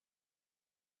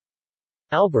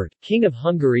 Albert, King of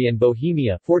Hungary and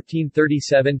Bohemia,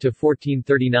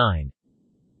 1437–1439.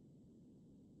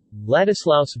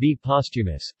 Ladislaus V.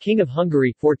 Postumus, King of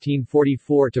Hungary,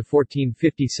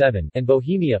 1444–1457, and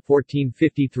Bohemia,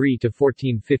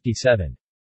 1453–1457.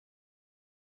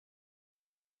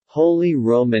 Holy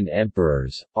Roman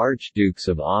Emperors, Archdukes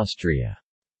of Austria.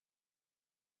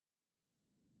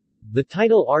 The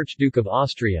title Archduke of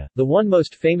Austria, the one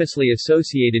most famously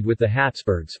associated with the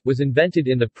Habsburgs, was invented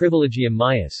in the Privilegium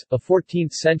Maius, a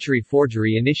 14th-century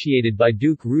forgery initiated by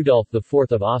Duke Rudolf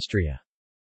IV of Austria.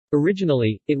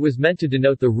 Originally, it was meant to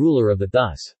denote the ruler of the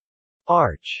thus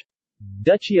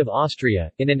Duchy of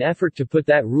Austria, in an effort to put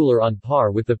that ruler on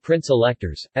par with the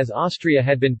prince-electors, as Austria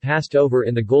had been passed over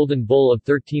in the Golden Bull of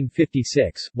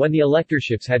 1356, when the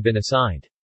electorships had been assigned.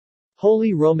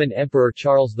 Holy Roman Emperor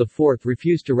Charles IV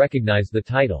refused to recognize the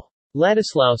title.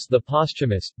 Ladislaus the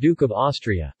Posthumous, Duke of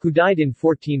Austria, who died in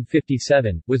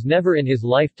 1457, was never in his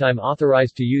lifetime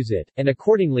authorized to use it, and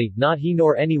accordingly, not he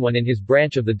nor anyone in his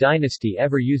branch of the dynasty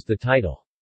ever used the title.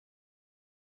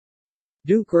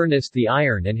 Duke Ernest the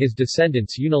Iron and his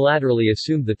descendants unilaterally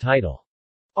assumed the title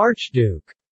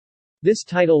Archduke. This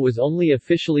title was only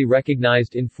officially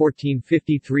recognized in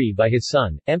 1453 by his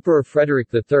son, Emperor Frederick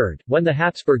III, when the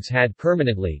Habsburgs had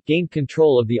permanently gained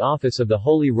control of the office of the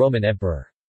Holy Roman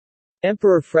Emperor.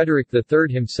 Emperor Frederick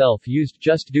III himself used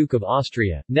just Duke of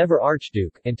Austria, never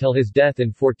Archduke, until his death in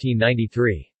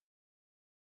 1493.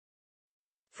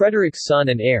 Frederick's son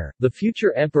and heir, the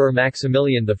future Emperor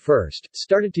Maximilian I,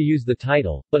 started to use the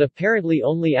title, but apparently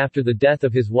only after the death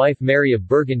of his wife Mary of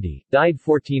Burgundy, died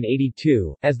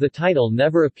 1482, as the title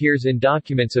never appears in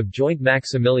documents of joint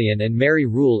Maximilian and Mary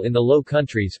rule in the Low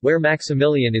Countries, where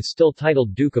Maximilian is still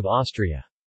titled Duke of Austria.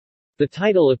 The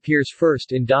title appears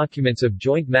first in documents of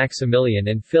joint Maximilian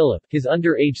and Philip, his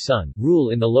underage son,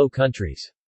 rule in the Low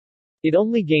Countries. It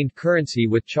only gained currency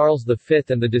with Charles V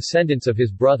and the descendants of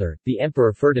his brother, the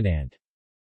Emperor Ferdinand.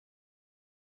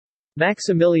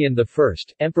 Maximilian I,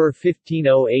 Emperor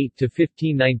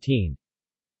 1508–1519.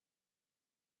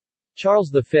 Charles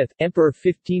V, Emperor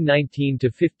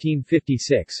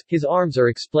 1519–1556, his arms are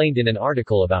explained in an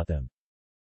article about them.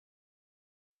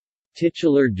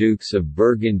 Titular Dukes of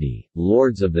Burgundy,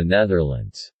 Lords of the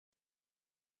Netherlands.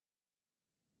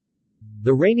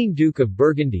 The reigning Duke of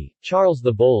Burgundy, Charles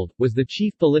the Bold, was the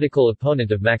chief political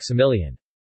opponent of Maximilian's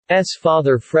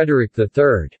father Frederick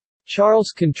III. Charles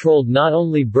controlled not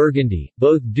only Burgundy,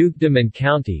 both dukedom and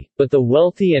county, but the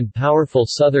wealthy and powerful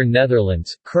southern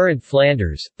Netherlands, current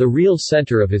Flanders, the real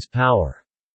center of his power.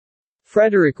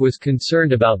 Frederick was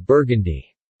concerned about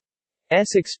Burgundy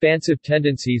expansive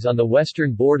tendencies on the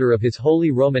western border of his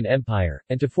Holy Roman Empire,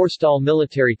 and to forestall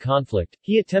military conflict,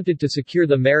 he attempted to secure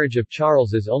the marriage of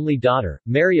Charles's only daughter,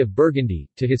 Mary of Burgundy,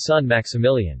 to his son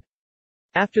Maximilian.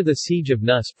 After the Siege of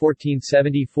Neuss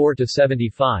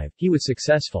 1474–75, he was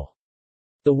successful.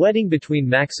 The wedding between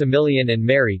Maximilian and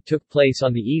Mary took place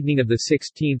on the evening of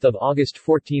 16 August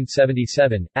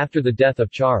 1477, after the death of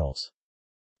Charles.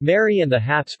 Mary and the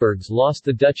Habsburgs lost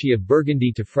the Duchy of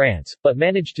Burgundy to France, but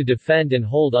managed to defend and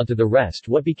hold onto the rest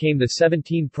what became the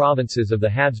 17 provinces of the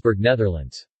Habsburg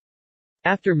Netherlands.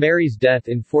 After Mary's death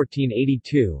in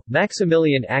 1482,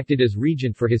 Maximilian acted as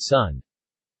regent for his son,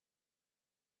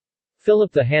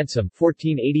 Philip the Handsome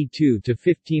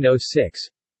 (1482–1506).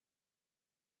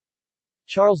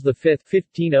 Charles V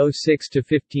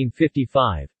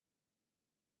 (1506–1555),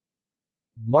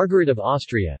 Margaret of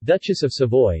Austria, Duchess of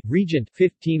Savoy, Regent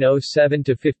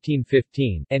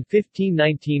 (1507–1515) and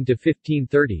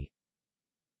 (1519–1530).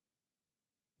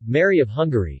 Mary of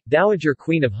Hungary, Dowager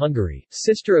Queen of Hungary,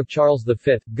 sister of Charles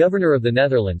V, Governor of the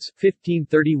Netherlands,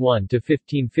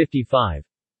 1531–1555.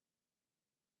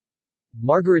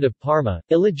 Margaret of Parma,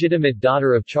 illegitimate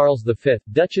daughter of Charles V,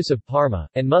 Duchess of Parma,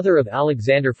 and mother of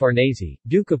Alexander Farnese,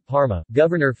 Duke of Parma,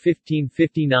 Governor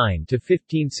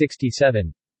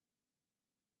 1559–1567.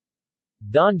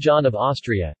 Don John of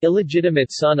Austria,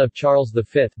 illegitimate son of Charles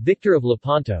V, Victor of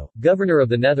Lepanto, Governor of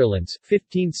the Netherlands,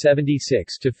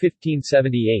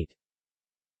 1576–1578.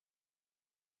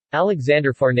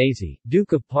 Alexander Farnese,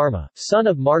 Duke of Parma, son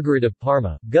of Margaret of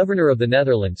Parma, Governor of the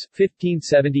Netherlands,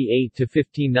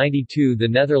 1578–1592. The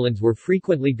Netherlands were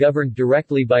frequently governed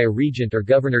directly by a regent or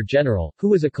governor-general, who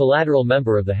was a collateral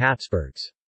member of the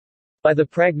Habsburgs. By the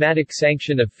Pragmatic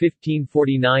Sanction of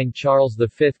 1549, Charles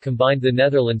V combined the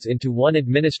Netherlands into one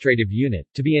administrative unit,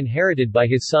 to be inherited by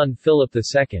his son Philip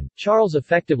II. Charles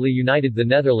effectively united the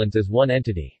Netherlands as one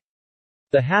entity.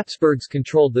 The Habsburgs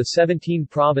controlled the 17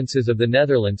 provinces of the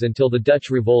Netherlands until the Dutch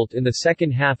revolt in the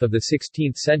second half of the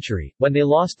 16th century, when they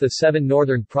lost the 7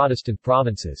 northern Protestant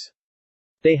provinces.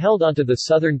 They held onto the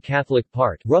southern Catholic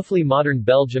part, roughly modern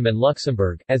Belgium and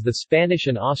Luxembourg, as the Spanish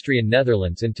and Austrian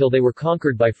Netherlands until they were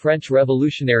conquered by French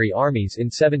revolutionary armies in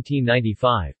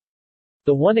 1795.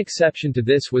 The one exception to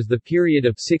this was the period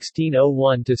of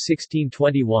 1601 to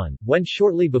 1621, when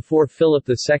shortly before Philip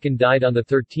II died on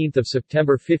 13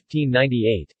 September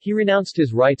 1598, he renounced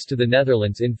his rights to the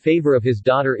Netherlands in favor of his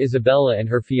daughter Isabella and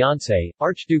her fiancé,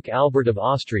 Archduke Albert of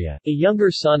Austria, a younger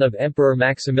son of Emperor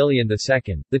Maximilian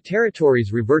II. The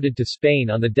territories reverted to Spain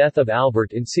on the death of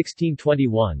Albert in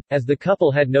 1621, as the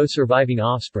couple had no surviving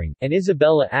offspring, and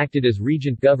Isabella acted as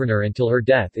regent governor until her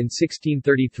death in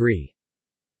 1633.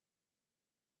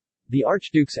 The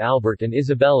Archdukes Albert and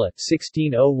Isabella,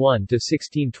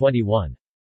 1601–1621.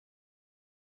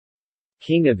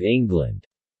 King of England.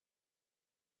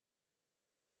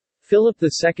 Philip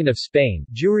II of Spain,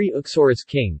 Juri Uxoris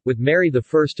king, with Mary I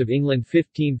of England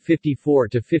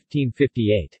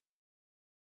 1554–1558.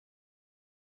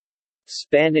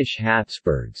 Spanish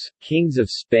Habsburgs, Kings of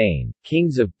Spain,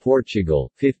 Kings of Portugal,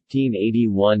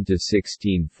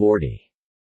 1581–1640.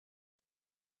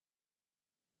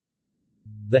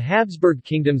 The Habsburg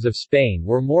kingdoms of Spain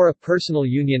were more a personal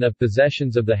union of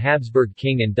possessions of the Habsburg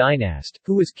king and dynast,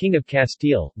 who was King of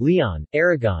Castile, Leon,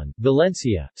 Aragon,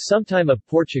 Valencia, sometime of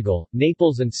Portugal,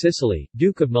 Naples and Sicily,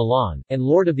 Duke of Milan, and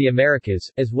Lord of the Americas,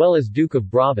 as well as Duke of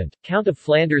Brabant, Count of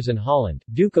Flanders and Holland,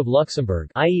 Duke of Luxembourg,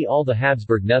 i.e. all the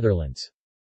Habsburg Netherlands.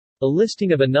 A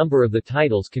listing of a number of the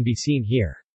titles can be seen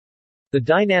here. The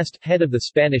dynast, head of the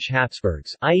Spanish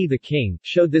Habsburgs, i.e. the king,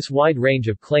 showed this wide range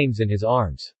of claims in his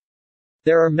arms.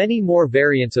 There are many more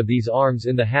variants of these arms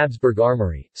in the Habsburg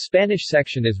Armory, Spanish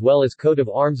section as well as Coat of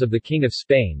Arms of the King of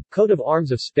Spain, Coat of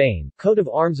Arms of Spain, Coat of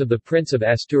Arms of the Prince of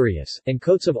Asturias, and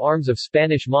Coats of Arms of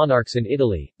Spanish monarchs in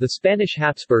Italy. The Spanish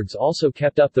Habsburgs also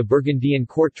kept up the Burgundian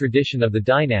court tradition of the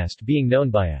dynast being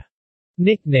known by a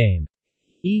nickname,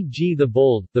 e.g. the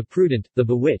Bold, the Prudent, the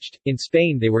Bewitched. In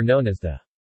Spain they were known as the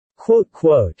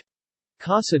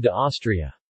Casa de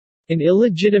Austria. And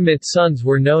illegitimate sons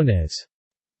were known as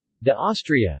de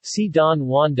Austria, see Don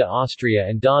Juan de Austria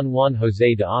and Don Juan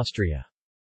José de Austria.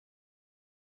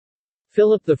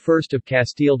 Philip I of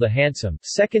Castile the Handsome,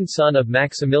 second son of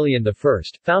Maximilian I,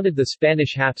 founded the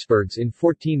Spanish Habsburgs in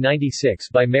 1496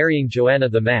 by marrying Joanna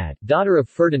the Mad, daughter of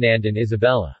Ferdinand and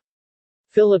Isabella.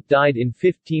 Philip died in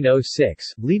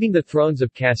 1506, leaving the thrones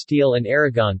of Castile and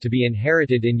Aragon to be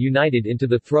inherited and united into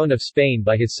the throne of Spain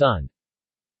by his son,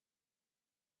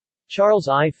 Charles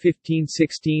I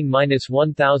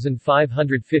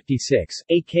 1516–1556,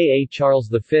 aka Charles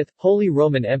V, Holy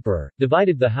Roman Emperor,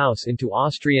 divided the house into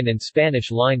Austrian and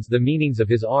Spanish lines. The meanings of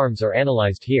his arms are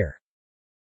analyzed here.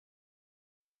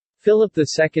 Philip II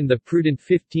the Prudent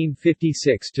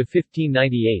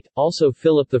 1556–1598, also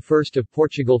Philip I of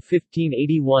Portugal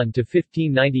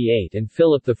 1581–1598 and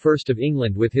Philip I of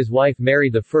England with his wife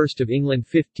Mary I of England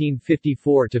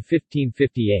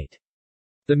 1554–1558.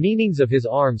 The meanings of his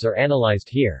arms are analyzed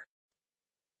here.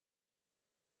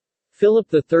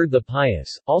 Philip III the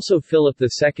Pious, also Philip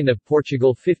II of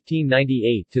Portugal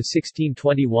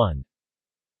 1598–1621.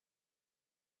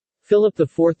 Philip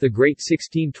IV the Great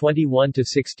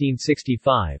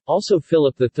 1621–1665, also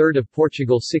Philip III of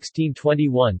Portugal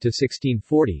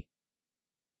 1621–1640.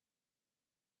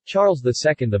 Charles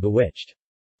II the Bewitched.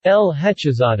 El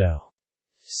Hechizado.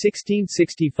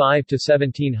 1665 to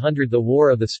 1700. The War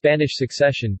of the Spanish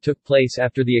Succession took place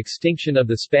after the extinction of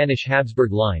the Spanish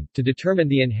Habsburg line, to determine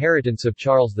the inheritance of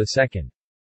Charles II.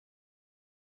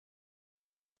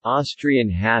 Austrian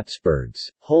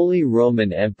Habsburgs, Holy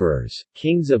Roman Emperors,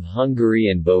 Kings of Hungary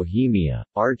and Bohemia,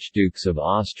 Archdukes of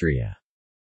Austria.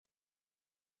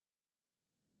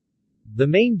 The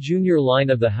main junior line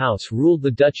of the house ruled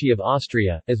the Duchy of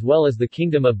Austria, as well as the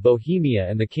Kingdom of Bohemia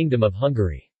and the Kingdom of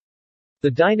Hungary.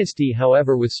 The dynasty,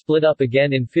 however, was split up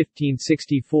again in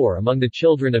 1564 among the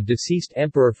children of deceased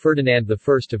Emperor Ferdinand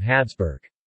I of Habsburg.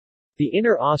 The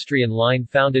inner Austrian line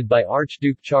founded by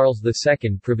Archduke Charles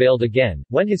II prevailed again,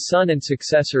 when his son and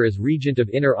successor as regent of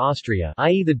Inner Austria,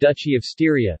 i.e. the Duchy of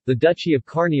Styria, the Duchy of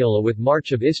Carniola with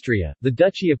March of Istria, the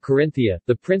Duchy of Carinthia,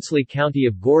 the princely county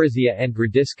of Gorizia and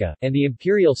Gradisca, and the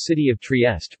imperial city of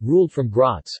Trieste, ruled from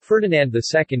Graz. Ferdinand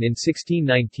II in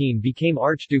 1619 became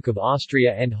Archduke of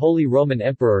Austria and Holy Roman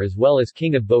Emperor as well as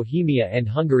King of Bohemia and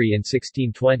Hungary in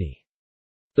 1620.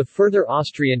 The further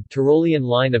Austrian, Tyrolean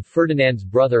line of Ferdinand's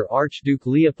brother Archduke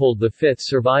Leopold V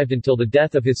survived until the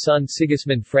death of his son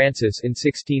Sigismund Francis in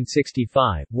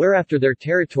 1665, whereafter their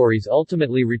territories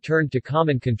ultimately returned to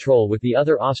common control with the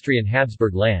other Austrian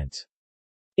Habsburg lands.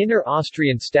 Inner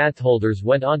Austrian stadtholders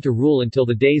went on to rule until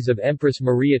the days of Empress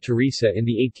Maria Theresa in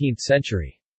the 18th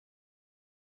century.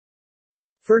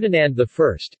 Ferdinand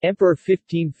I, Emperor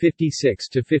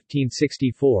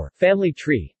 1556–1564, family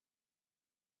tree.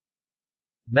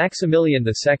 Maximilian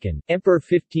II, Emperor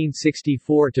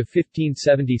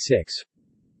 1564–1576.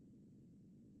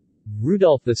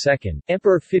 Rudolf II,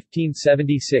 Emperor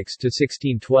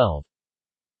 1576–1612.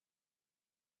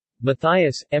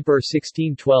 Matthias, Emperor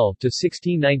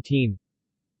 1612–1619.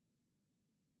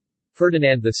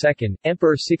 Ferdinand II,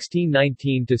 Emperor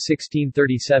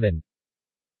 1619–1637.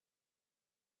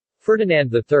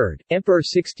 Ferdinand III, Emperor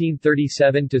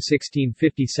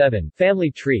 1637–1657,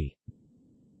 family tree.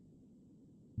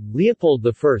 Leopold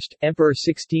I, Emperor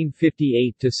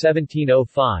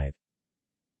 1658–1705.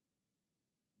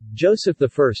 Joseph I,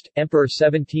 Emperor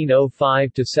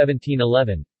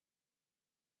 1705–1711.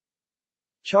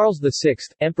 Charles VI,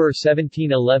 Emperor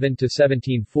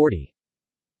 1711–1740.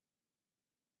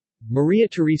 Maria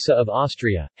Theresa of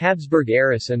Austria, Habsburg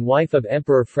heiress and wife of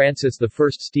Emperor Francis I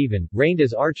Stephen, reigned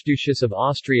as Archduchess of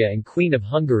Austria and Queen of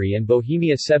Hungary and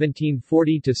Bohemia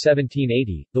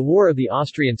 1740–1780. The War of the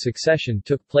Austrian Succession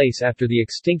took place after the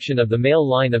extinction of the male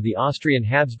line of the Austrian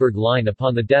Habsburg line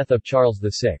upon the death of Charles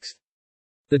VI.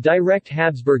 The direct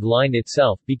Habsburg line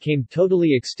itself became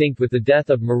totally extinct with the death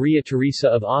of Maria Theresa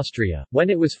of Austria, when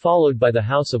it was followed by the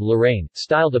House of Lorraine,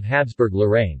 styled of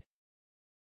Habsburg-Lorraine.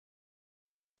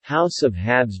 House of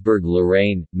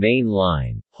Habsburg-Lorraine, main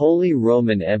line, Holy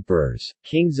Roman Emperors,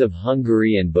 Kings of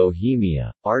Hungary and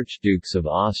Bohemia, Archdukes of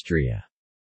Austria.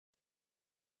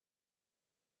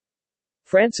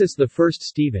 Francis I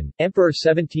Stephen, Emperor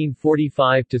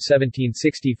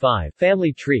 1745–1765,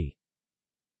 family tree.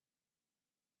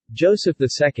 Joseph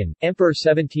II, Emperor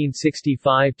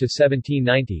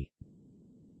 1765–1790.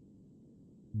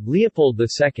 Leopold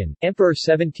II, Emperor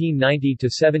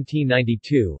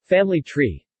 1790–1792, family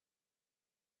tree.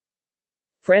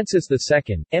 Francis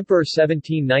II, Emperor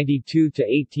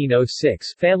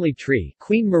 1792–1806, family tree.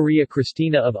 Queen Maria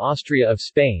Cristina of Austria of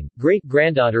Spain,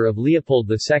 great-granddaughter of Leopold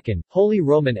II, Holy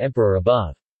Roman Emperor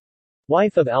above.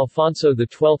 Wife of Alfonso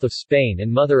XII of Spain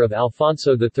and mother of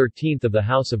Alfonso XIII of the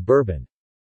House of Bourbon.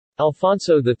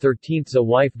 Alfonso XIII's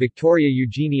wife Victoria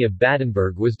Eugenie of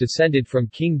Battenberg was descended from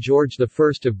King George I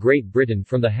of Great Britain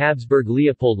from the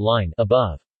Habsburg-Leopold line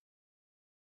above.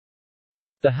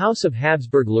 The House of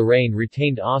Habsburg-Lorraine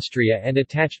retained Austria and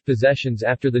attached possessions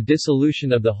after the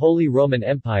dissolution of the Holy Roman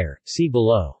Empire, see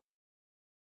below.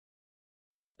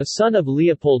 A son of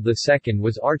Leopold II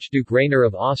was Archduke Rainer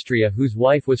of Austria whose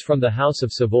wife was from the House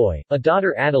of Savoy. A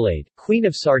daughter Adelaide, Queen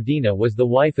of Sardinia was the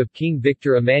wife of King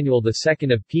Victor Emmanuel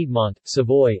II of Piedmont,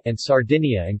 Savoy, and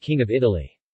Sardinia and King of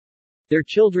Italy. Their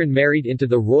children married into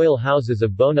the royal houses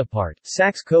of Bonaparte,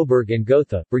 Saxe-Coburg and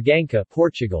Gotha, Bragança,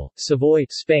 Portugal, Savoy,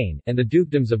 Spain, and the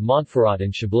dukedoms of Montferrat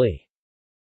and Chablis.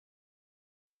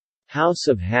 House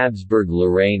of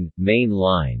Habsburg-Lorraine, main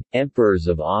line, Emperors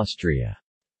of Austria.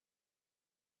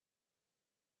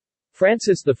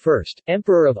 Francis I,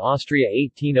 Emperor of Austria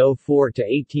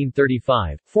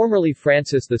 1804–1835, formerly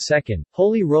Francis II,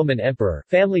 Holy Roman Emperor,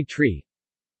 family tree.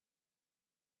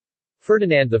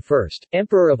 Ferdinand I,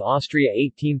 Emperor of Austria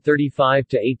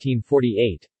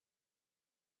 1835–1848.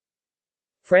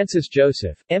 Francis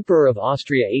Joseph, Emperor of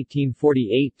Austria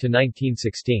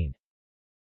 1848–1916.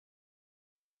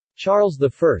 Charles I,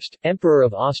 Emperor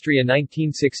of Austria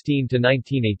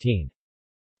 1916–1918.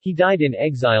 He died in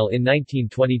exile in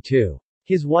 1922.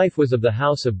 His wife was of the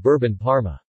House of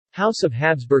Bourbon-Parma. House of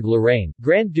Habsburg-Lorraine,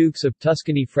 Grand Dukes of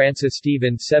Tuscany. Francis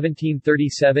Stephen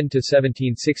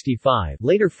 (1737–1765),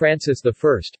 later Francis I,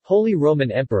 Holy Roman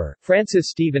Emperor. Francis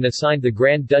Stephen assigned the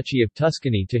Grand Duchy of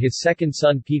Tuscany to his second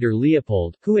son Peter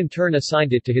Leopold, who in turn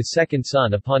assigned it to his second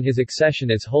son upon his accession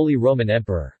as Holy Roman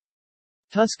Emperor.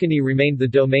 Tuscany remained the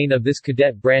domain of this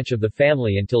cadet branch of the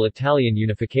family until Italian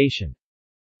unification.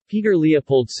 Peter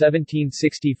Leopold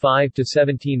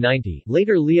 (1765–1790),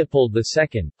 later Leopold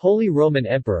II, Holy Roman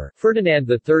Emperor. Ferdinand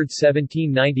III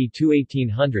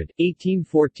 (1790–1800),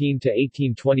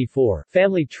 1814–1824.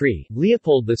 Family tree: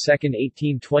 Leopold II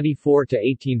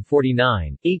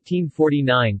 (1824–1849),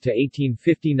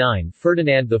 1849–1859.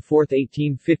 Ferdinand IV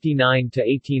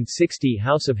 (1859–1860).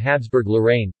 House of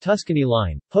Habsburg-Lorraine, Tuscany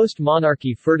line.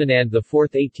 Post-monarchy: Ferdinand IV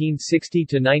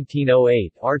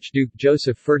 (1860–1908). Archduke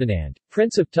Joseph Ferdinand,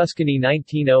 Prince of Tuscany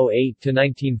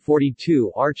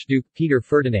 1908–1942. Archduke Peter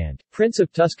Ferdinand, Prince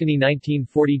of Tuscany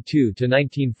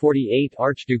 1942–1948.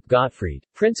 Archduke Gottfried,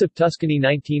 Prince of Tuscany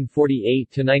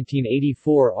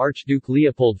 1948–1984. Archduke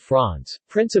Leopold Franz,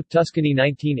 Prince of Tuscany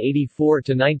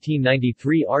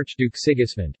 1984–1993. Archduke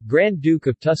Sigismund, Grand Duke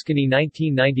of Tuscany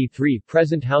 1993.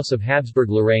 Present House of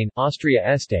Habsburg-Lorraine, Austria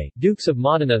Este, Dukes of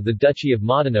Modena. The Duchy of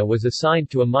Modena was assigned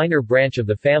to a minor branch of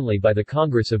the family by the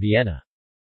Congress of Vienna.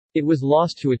 It was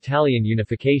lost to Italian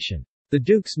unification. The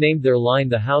dukes named their line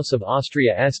the House of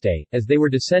Austria Este, as they were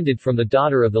descended from the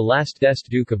daughter of the last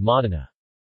Duke of Modena.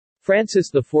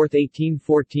 Francis IV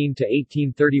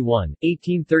 (1814–1831),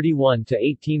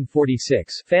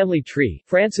 1831–1846. Family tree: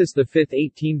 Francis V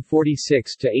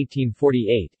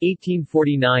 (1846–1848),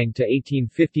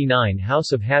 1849–1859.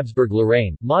 House of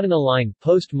Habsburg-Lorraine, Modena line.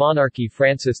 Post-monarchy: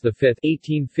 Francis V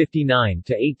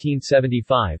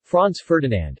 (1859–1875). Franz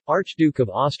Ferdinand, Archduke of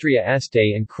Austria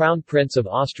Este and Crown Prince of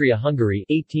Austria-Hungary,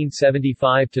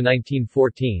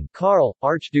 1875–1914. Karl,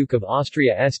 Archduke of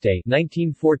Austria Este,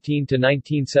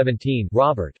 1914–1917.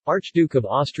 Robert, Archduke of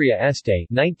Austria Este,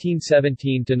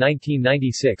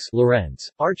 1917–1996.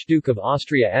 Lorenz, Archduke of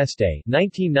Austria Este,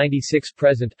 1996.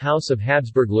 Present House of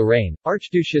Habsburg-Lorraine,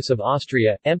 Archduchess of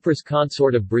Austria, Empress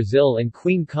Consort of Brazil and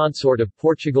Queen Consort of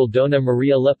Portugal. Dona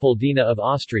Maria Leopoldina of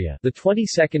Austria, the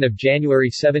 22nd of January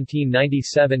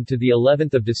 1797 to the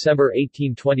 11th of December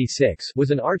 1826, was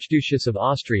an Archduchess of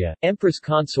Austria, Empress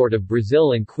Consort of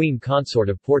Brazil and Queen Consort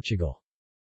of Portugal.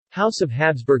 House of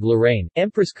Habsburg-Lorraine,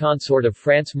 Empress Consort of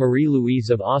France. Marie-Louise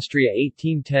of Austria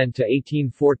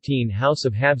 1810–1814. House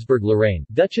of Habsburg-Lorraine,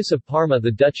 Duchess of Parma.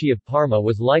 The Duchy of Parma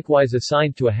was likewise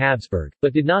assigned to a Habsburg,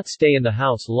 but did not stay in the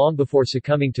house long before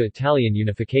succumbing to Italian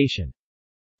unification.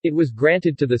 It was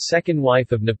granted to the second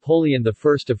wife of Napoleon I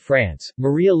of France,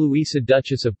 Maria Luisa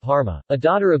Duchess of Parma, a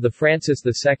daughter of the Francis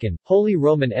II, Holy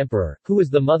Roman Emperor, who was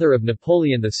the mother of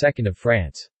Napoleon II of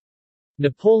France.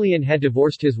 Napoleon had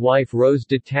divorced his wife Rose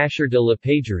de Tacher de la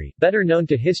Pagerie, better known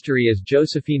to history as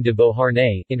Josephine de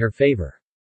Beauharnais, in her favor.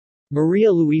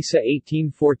 Maria Luisa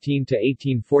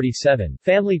 1814–1847.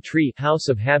 Family tree: House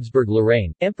of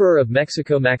Habsburg-Lorraine, Emperor of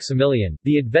Mexico. Maximilian,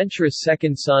 the adventurous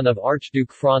second son of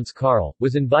Archduke Franz Karl,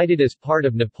 was invited as part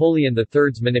of Napoleon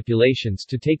III's manipulations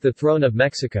to take the throne of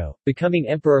Mexico, becoming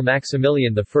Emperor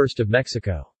Maximilian I of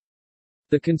Mexico.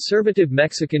 The conservative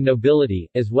Mexican nobility,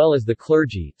 as well as the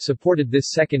clergy, supported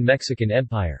this Second Mexican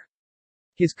Empire.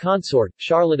 His consort,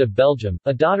 Charlotte of Belgium,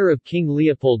 a daughter of King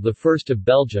Leopold I of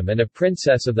Belgium and a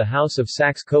princess of the House of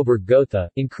Saxe-Coburg-Gotha,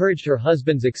 encouraged her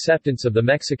husband's acceptance of the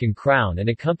Mexican crown and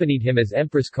accompanied him as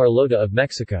Empress Carlota of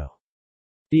Mexico.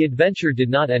 The adventure did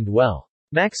not end well.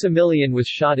 Maximilian was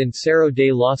shot in Cerro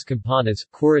de las Campanas,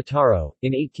 Querétaro,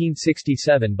 in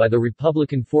 1867 by the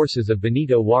Republican forces of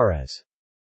Benito Juárez.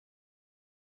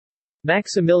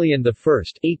 Maximilian I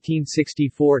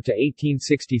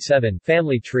 (1864–1867).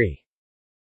 Family tree: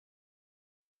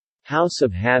 House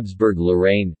of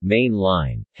Habsburg-Lorraine, main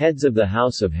line, heads of the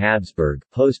House of Habsburg,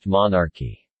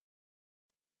 post-monarchy.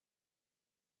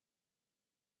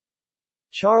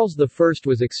 Charles I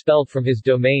was expelled from his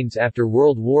domains after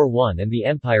World War I and the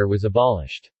empire was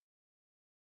abolished.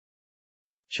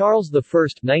 Charles I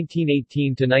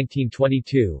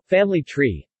 (1918–1922). Family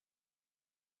tree: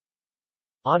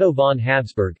 Otto von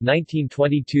Habsburg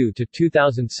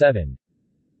 (1922–2007),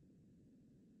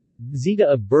 Zita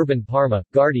of Bourbon-Parma,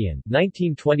 Guardian,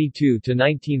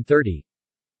 1922–1930,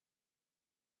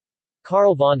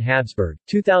 Karl von Habsburg,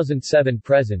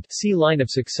 2007–present. See line of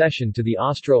succession to the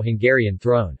Austro-Hungarian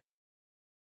throne.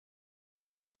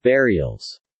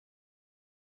 Burials.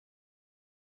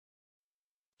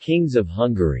 Kings of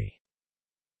Hungary.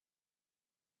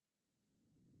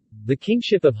 The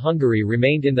kingship of Hungary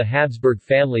remained in the Habsburg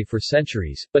family for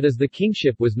centuries, but as the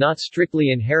kingship was not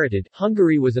strictly inherited,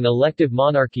 Hungary was an elective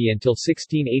monarchy until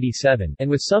 1687, and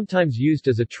was sometimes used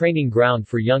as a training ground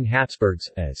for young Habsburgs,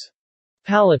 as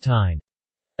Palatine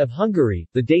of Hungary.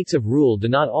 The dates of rule do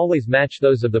not always match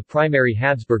those of the primary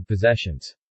Habsburg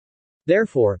possessions.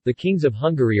 Therefore, the kings of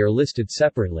Hungary are listed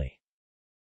separately.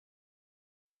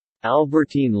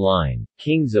 Albertine line,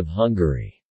 Kings of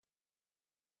Hungary.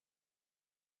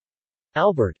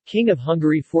 Albert, King of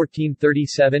Hungary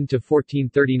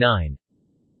 1437–1439.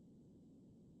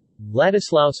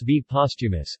 Ladislaus V.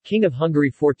 Postumus, King of Hungary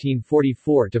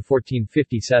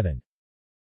 1444–1457.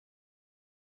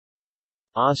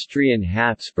 Austrian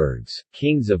Habsburgs,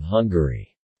 Kings of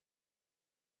Hungary.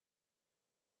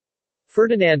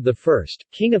 Ferdinand I,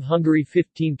 King of Hungary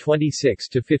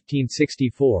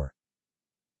 1526–1564.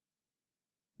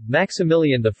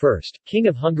 Maximilian I, King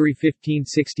of Hungary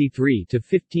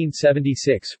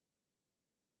 1563–1576.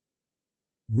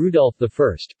 Rudolf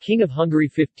I, King of Hungary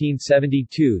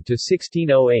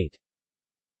 1572–1608.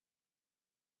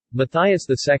 Matthias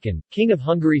II, King of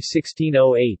Hungary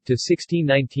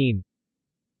 1608–1619.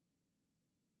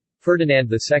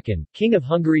 Ferdinand II, King of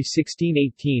Hungary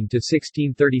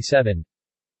 1618–1637.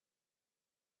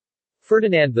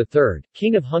 Ferdinand III,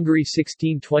 King of Hungary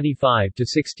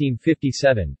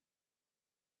 1625–1657.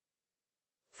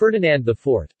 Ferdinand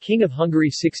IV, King of Hungary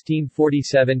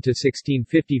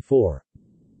 1647–1654.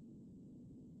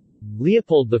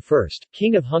 Leopold I,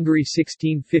 King of Hungary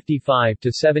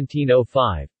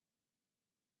 1655–1705.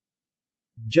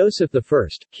 Joseph I,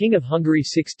 King of Hungary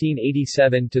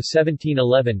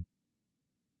 1687–1711.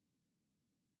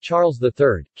 Charles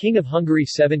III, King of Hungary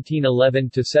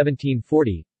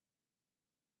 1711–1740.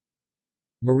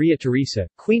 Maria Theresa,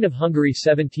 Queen of Hungary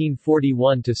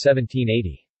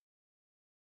 1741–1780.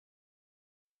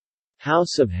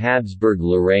 House of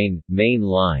Habsburg-Lorraine, main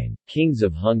line, Kings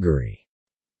of Hungary.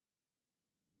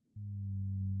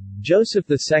 Joseph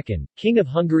II, King of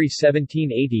Hungary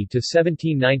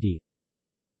 1780–1790.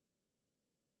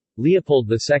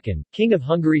 Leopold II, King of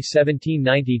Hungary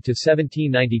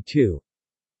 1790–1792.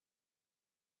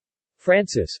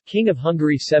 Francis, King of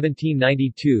Hungary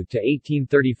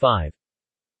 1792–1835.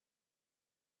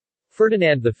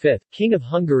 Ferdinand V, King of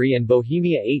Hungary and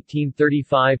Bohemia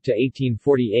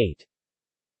 1835–1848.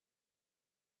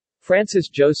 Francis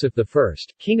Joseph I,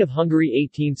 King of Hungary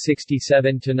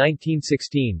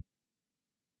 1867–1916.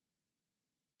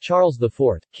 Charles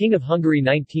IV, King of Hungary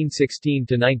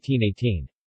 1916–1918.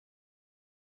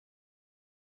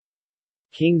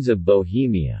 Kings of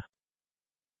Bohemia.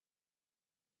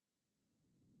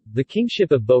 The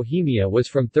Kingship of Bohemia was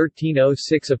from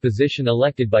 1306 a position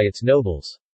elected by its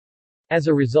nobles. As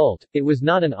a result, it was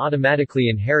not an automatically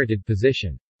inherited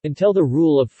position. Until the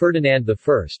rule of Ferdinand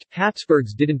I,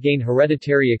 Habsburgs didn't gain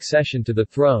hereditary accession to the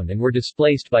throne and were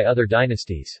displaced by other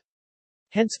dynasties.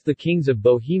 Hence, the kings of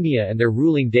Bohemia and their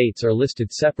ruling dates are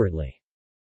listed separately.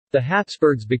 The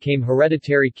Habsburgs became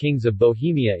hereditary kings of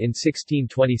Bohemia in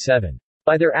 1627.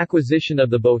 By their acquisition of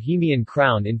the Bohemian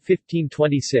crown in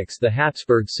 1526, the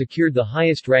Habsburgs secured the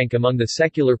highest rank among the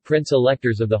secular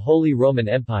prince-electors of the Holy Roman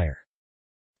Empire.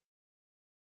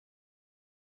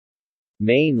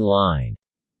 Main line.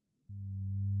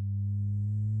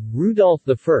 Rudolf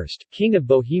I, King of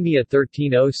Bohemia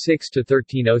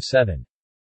 1306–1307.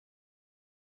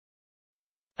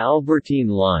 Albertine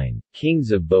line,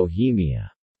 Kings of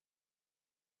Bohemia.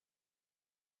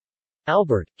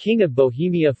 Albert, King of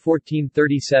Bohemia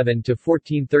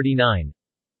 1437–1439.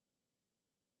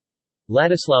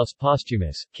 Ladislaus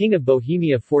Postumus, King of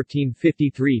Bohemia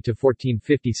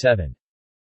 1453–1457.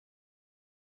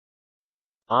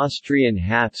 Austrian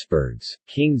Habsburgs,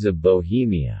 Kings of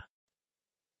Bohemia.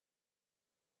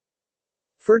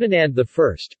 Ferdinand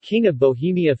I, King of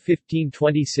Bohemia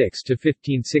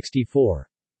 1526–1564.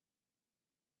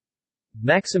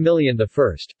 Maximilian I,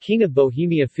 King of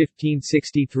Bohemia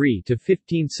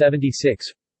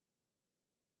 1563–1576.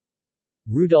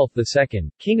 Rudolf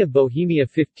II, King of Bohemia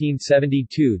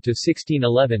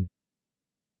 1572–1611.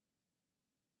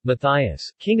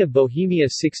 Matthias, King of Bohemia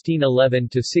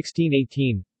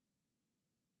 1611–1618.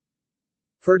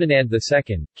 Ferdinand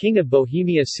II, King of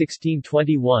Bohemia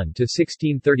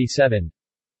 1621–1637.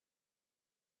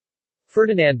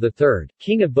 Ferdinand III,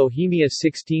 King of Bohemia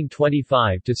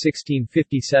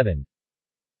 1625–1657.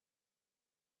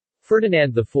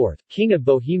 Ferdinand IV, King of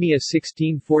Bohemia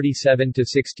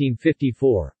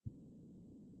 1647–1654.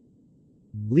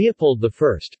 Leopold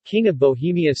I, King of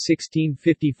Bohemia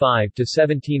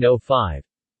 1655–1705.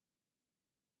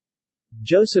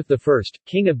 Joseph I,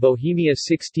 King of Bohemia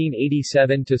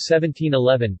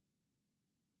 1687–1711.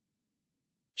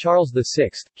 Charles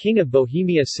VI, King of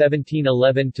Bohemia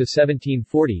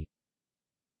 1711–1740.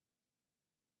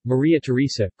 Maria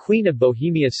Theresa, Queen of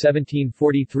Bohemia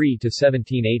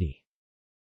 1743–1780.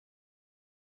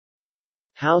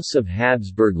 House of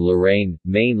Habsburg-Lorraine,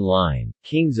 main line,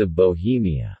 Kings of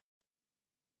Bohemia.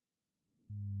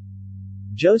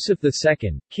 Joseph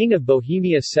II, King of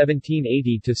Bohemia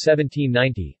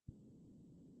 1780–1790.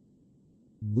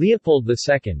 Leopold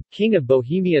II, King of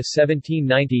Bohemia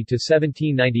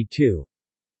 1790–1792.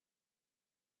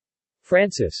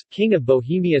 Francis, King of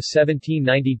Bohemia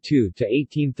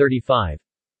 1792–1835.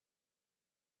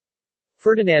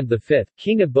 Ferdinand V,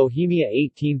 King of Bohemia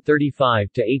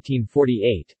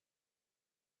 1835–1848.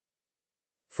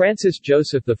 Francis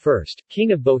Joseph I,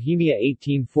 King of Bohemia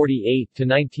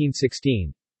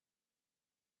 1848–1916.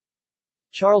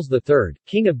 Charles III,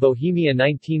 King of Bohemia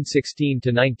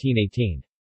 1916–1918.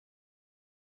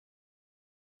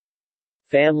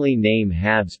 Family name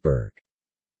Habsburg.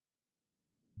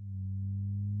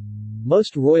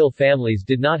 Most royal families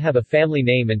did not have a family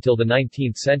name until the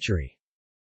 19th century.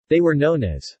 They were known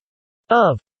as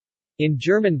of in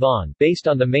German von, based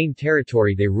on the main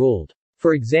territory they ruled.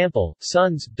 For example,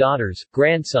 sons, daughters,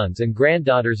 grandsons and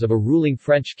granddaughters of a ruling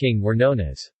French king were known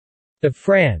as of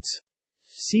France.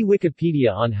 See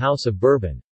Wikipedia on House of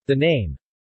Bourbon. The name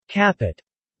Capet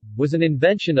was an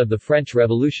invention of the French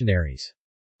revolutionaries.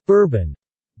 Bourbon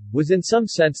was in some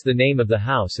sense the name of the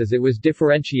house as it was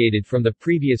differentiated from the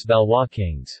previous Valois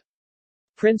kings.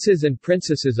 Princes and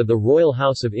princesses of the Royal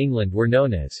House of England were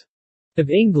known as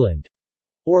of England,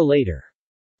 or later,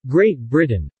 Great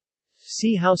Britain.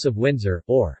 See House of Windsor,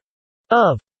 or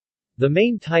of, the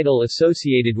main title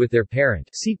associated with their parent.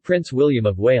 See Prince William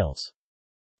of Wales.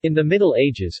 In the Middle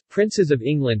Ages, princes of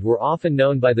England were often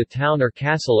known by the town or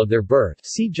castle of their birth.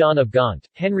 See John of Gaunt,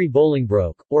 Henry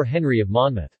Bolingbroke, or Henry of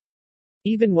Monmouth.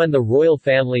 Even when the royal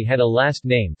family had a last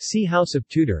name, see House of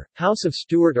Tudor, House of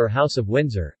Stuart or House of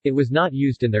Windsor, it was not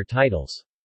used in their titles.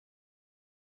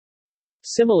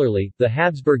 Similarly, the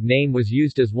Habsburg name was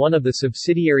used as one of the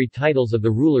subsidiary titles of the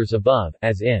rulers above,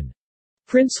 as in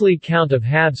Princely Count of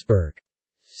Habsburg.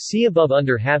 See above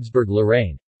under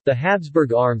Habsburg-Lorraine. The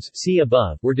Habsburg arms, see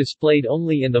above, were displayed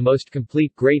only in the most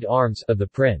complete great arms of the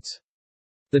prince.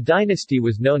 The dynasty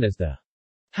was known as the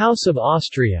House of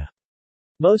Austria.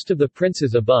 Most of the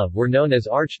princes above were known as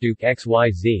Archduke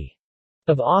XYZ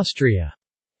of Austria,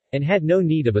 and had no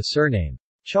need of a surname.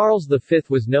 Charles V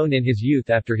was known in his youth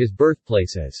after his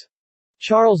birthplace as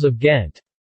Charles of Ghent.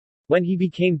 When he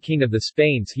became King of the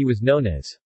Spains he was known as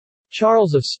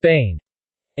Charles of Spain,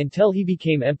 until he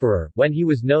became emperor, when he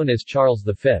was known as Charles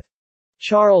V.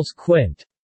 Charles Quint.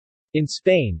 In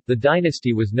Spain, the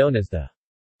dynasty was known as the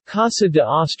Casa de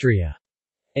Austria,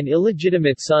 and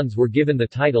illegitimate sons were given the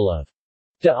title of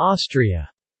de Austria.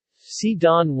 See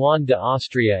Don Juan de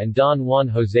Austria and Don Juan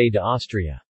José de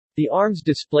Austria. The arms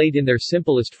displayed in their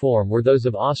simplest form were those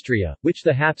of Austria, which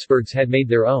the Habsburgs had made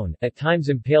their own, at times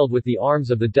impaled with the arms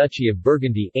of the Duchy of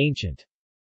Burgundy, ancient.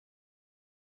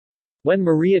 When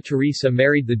Maria Theresa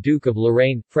married the Duke of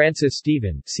Lorraine, Francis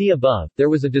Stephen, see above, there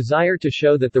was a desire to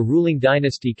show that the ruling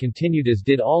dynasty continued as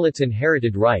did all its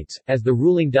inherited rights, as the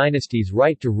ruling dynasty's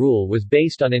right to rule was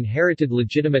based on inherited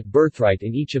legitimate birthright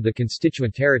in each of the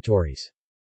constituent territories.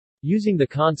 Using the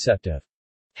concept of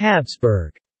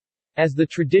Habsburg as the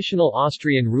traditional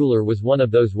Austrian ruler was one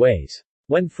of those ways.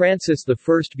 When Francis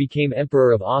I became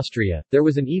Emperor of Austria, there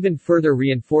was an even further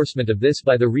reinforcement of this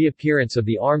by the reappearance of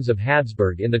the arms of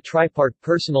Habsburg in the tripart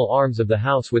personal arms of the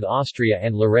house with Austria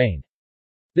and Lorraine.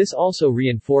 This also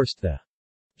reinforced the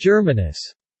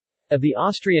Germanus of the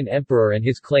Austrian emperor and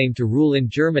his claim to rule in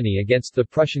Germany against the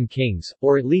Prussian kings,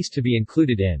 or at least to be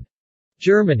included in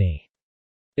Germany.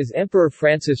 As Emperor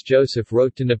Francis Joseph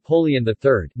wrote to Napoleon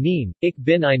III, Nein, ich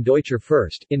bin ein Deutscher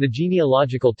Fürst, in the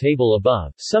genealogical table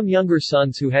above, some younger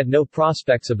sons who had no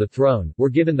prospects of the throne, were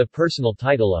given the personal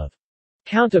title of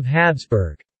Count of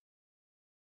Habsburg.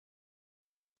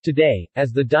 Today,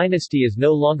 as the dynasty is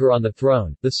no longer on the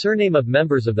throne, the surname of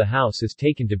members of the house is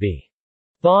taken to be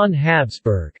von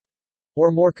Habsburg,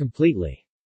 or more completely,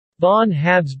 von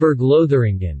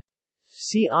Habsburg-Lothringen.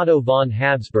 See Otto von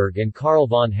Habsburg and Karl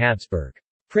von Habsburg.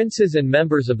 Princes and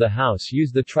members of the house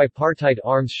use the tripartite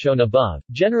arms shown above,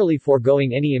 generally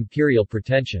foregoing any imperial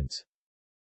pretensions.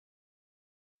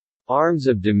 Arms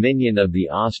of Dominion of the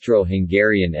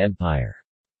Austro-Hungarian Empire.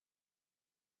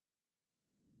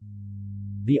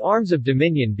 The arms of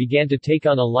dominion began to take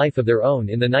on a life of their own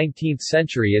in the 19th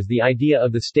century as the idea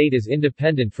of the state as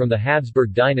independent from the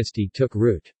Habsburg dynasty took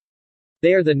root.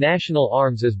 They are the national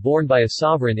arms as borne by a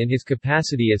sovereign in his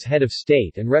capacity as head of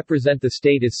state and represent the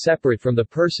state as separate from the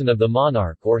person of the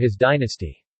monarch or his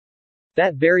dynasty.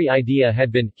 That very idea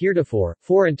had been, heretofore,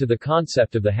 foreign to the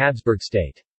concept of the Habsburg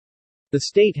state. The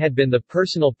state had been the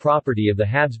personal property of the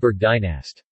Habsburg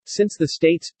dynasty. Since the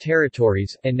states,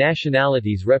 territories, and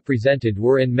nationalities represented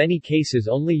were in many cases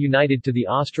only united to the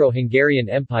Austro-Hungarian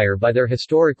Empire by their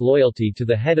historic loyalty to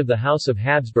the head of the House of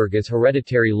Habsburg as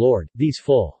hereditary lord, these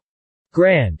full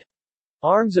grand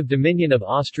arms of dominion of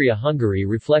Austria-Hungary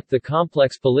reflect the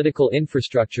complex political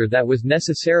infrastructure that was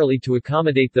necessarily to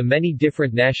accommodate the many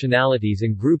different nationalities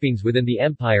and groupings within the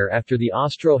empire after the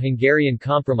Austro-Hungarian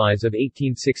Compromise of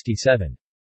 1867.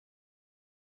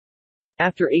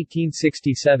 After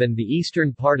 1867, the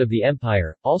eastern part of the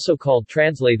empire, also called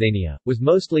Transleithania, was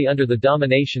mostly under the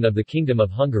domination of the Kingdom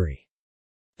of Hungary.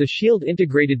 The shield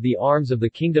integrated the arms of the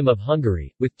Kingdom of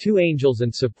Hungary, with two angels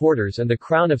and supporters and the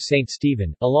crown of Saint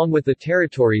Stephen, along with the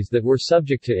territories that were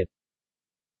subject to it: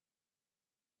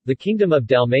 the Kingdom of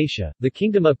Dalmatia, the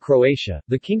Kingdom of Croatia,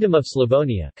 the Kingdom of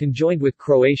Slavonia, conjoined with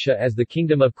Croatia as the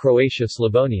Kingdom of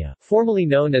Croatia-Slavonia, formerly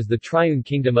known as the Triune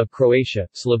Kingdom of Croatia,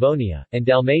 Slavonia, and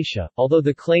Dalmatia, although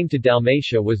the claim to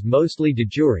Dalmatia was mostly de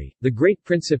jure, the Great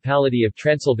Principality of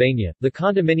Transylvania, the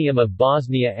Condominium of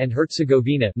Bosnia and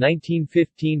Herzegovina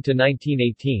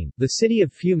 1915–1918, the city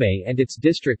of Fiume and its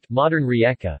district, modern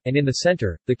Rijeka, and in the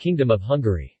center, the Kingdom of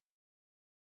Hungary.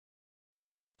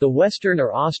 The western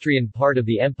or Austrian part of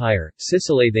the empire,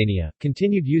 Cisleithania,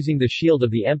 continued using the shield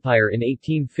of the empire in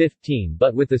 1815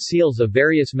 but with the seals of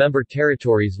various member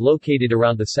territories located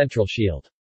around the central shield.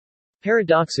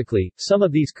 Paradoxically, some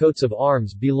of these coats of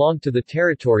arms belonged to the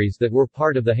territories that were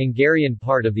part of the Hungarian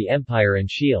part of the empire and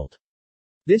shield.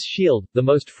 This shield, the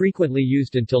most frequently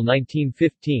used until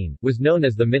 1915, was known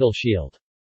as the middle shield.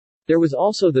 There was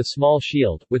also the small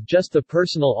shield, with just the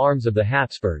personal arms of the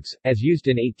Habsburgs, as used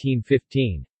in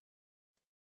 1815.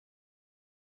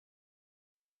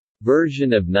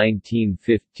 Version of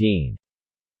 1915.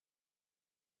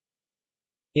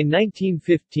 In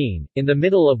 1915, in the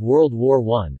middle of World War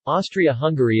I,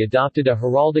 Austria-Hungary adopted a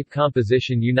heraldic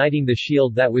composition uniting the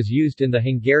shield that was used in the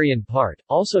Hungarian part,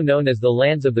 also known as the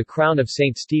Lands of the Crown of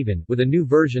St. Stephen, with a new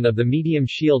version of the medium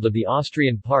shield of the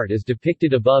Austrian part as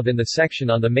depicted above in the section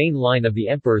on the main line of the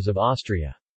Emperors of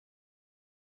Austria.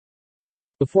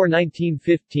 Before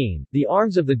 1915, the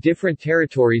arms of the different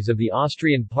territories of the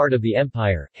Austrian part of the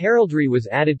empire, heraldry was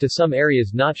added to some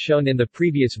areas not shown in the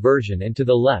previous version and to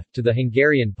the left to the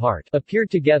Hungarian part, appeared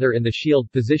together in the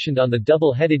shield positioned on the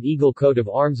double-headed eagle coat of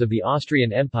arms of the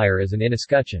Austrian Empire as an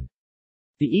inescutcheon.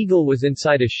 The eagle was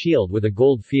inside a shield with a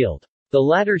gold field. The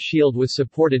latter shield was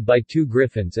supported by two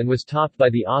griffins and was topped by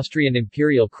the Austrian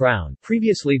imperial crown.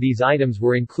 Previously these items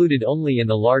were included only in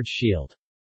the large shield.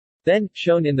 Then,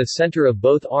 shown in the center of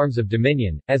both arms of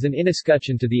dominion, as an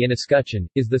inescutcheon to the inescutcheon,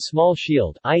 is the small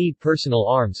shield, i.e. personal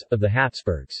arms, of the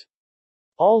Habsburgs.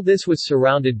 All this was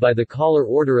surrounded by the collar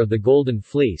order of the Golden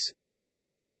Fleece.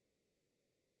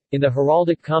 In the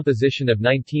heraldic composition of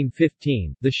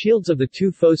 1915, the shields of the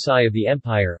two foci of the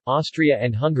empire, Austria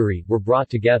and Hungary, were brought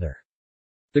together.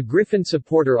 The griffin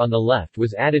supporter on the left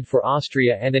was added for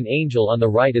Austria and an angel on the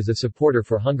right as a supporter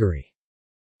for Hungary.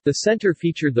 The center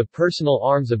featured the personal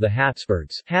arms of the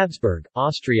Habsburgs, Habsburg,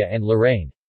 Austria and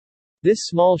Lorraine. This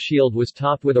small shield was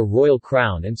topped with a royal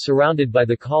crown and surrounded by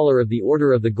the collar of the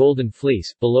Order of the Golden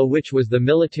Fleece, below which was the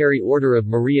Military Order of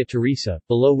Maria Theresa,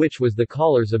 below which was the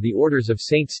collars of the Orders of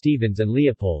St. Stephen's and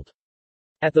Leopold.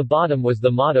 At the bottom was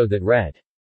the motto that read,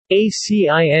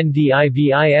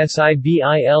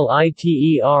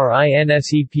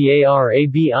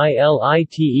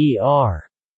 ACINDIVISIBILITERINSEPARABILITER.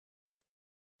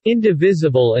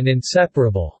 Indivisible and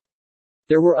inseparable.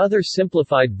 There were other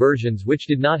simplified versions which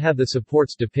did not have the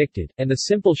supports depicted, and the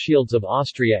simple shields of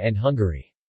Austria and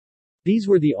Hungary. These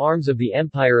were the arms of the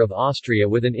Empire of Austria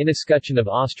with an inescutcheon of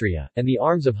Austria, and the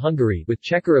arms of Hungary with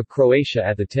chequer of Croatia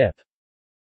at the tip.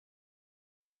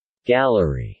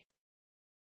 Gallery.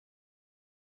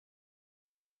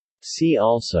 See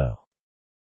also.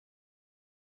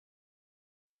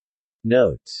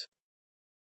 Notes.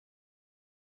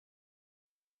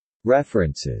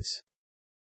 References.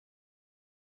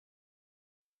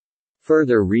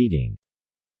 Further reading.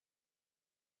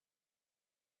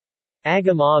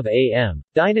 Agamov A.M.,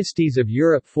 Dynasties of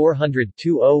Europe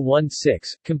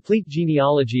 400-2016, Complete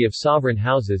Genealogy of Sovereign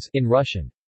Houses in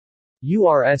Russian.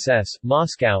 URSS,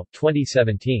 Moscow,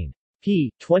 2017.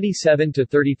 p.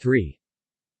 27-33.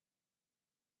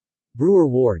 Brewer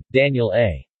Ward, Daniel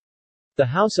A. The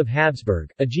House of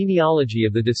Habsburg, A Genealogy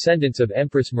of the Descendants of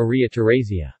Empress Maria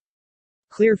Theresia.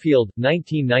 Clearfield,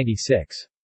 1996.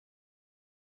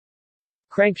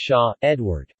 Crankshaw,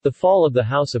 Edward. The Fall of the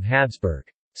House of Habsburg.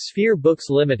 Sphere Books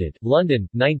Limited, London,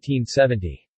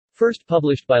 1970. First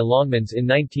published by Longmans in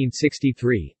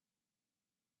 1963.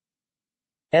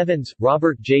 Evans,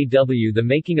 Robert J. W. The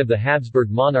Making of the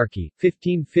Habsburg Monarchy,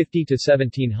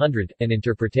 1550–1700, An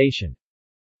Interpretation.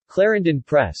 Clarendon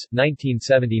Press,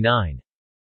 1979.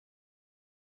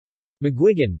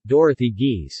 McGuigan, Dorothy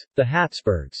Gies. The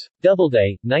Habsburgs.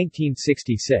 Doubleday,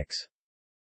 1966.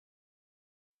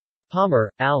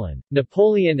 Palmer, Alan.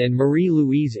 Napoleon and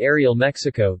Marie-Louise Ariel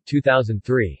Mexico,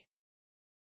 2003.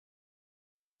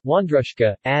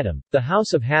 Wandrushka, Adam. The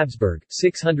House of Habsburg,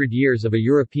 600 Years of a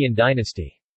European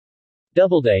Dynasty.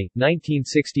 Doubleday,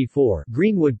 1964.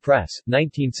 Greenwood Press,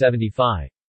 1975.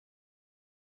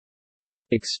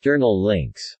 External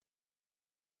links.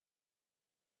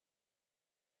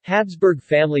 Habsburg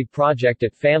Family Project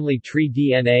at Family Tree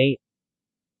DNA.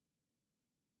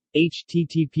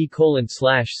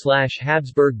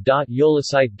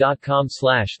 http://habsburg.yolasite.com/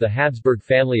 The Habsburg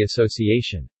Family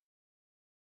Association.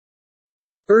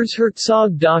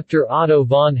 Erzherzog Dr. Otto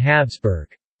von Habsburg.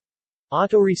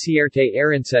 Autorisierte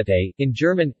Ehrensette, in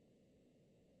German.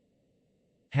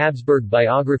 Habsburg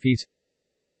Biographies.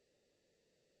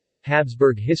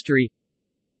 Habsburg History.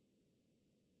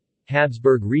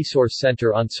 Habsburg Resource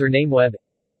Center on Surnameweb.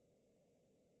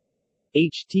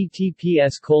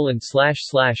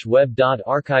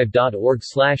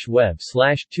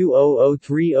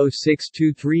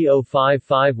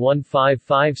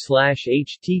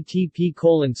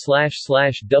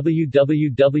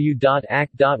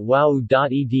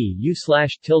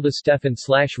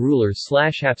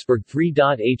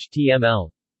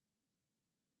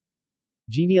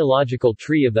 Genealogical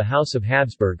tree of the House of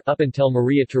Habsburg, up until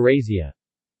Maria Theresia.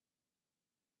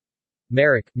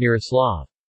 Marek, Miroslav.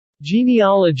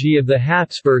 Genealogy of the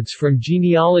Habsburgs from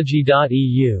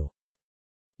genealogy.eu.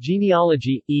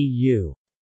 Genealogy, EU.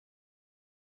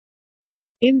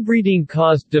 Inbreeding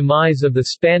caused demise of the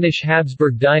Spanish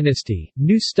Habsburg dynasty,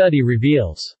 new study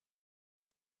reveals.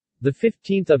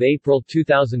 15 April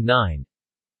 2009.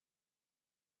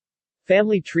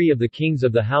 Family tree of the kings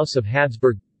of the House of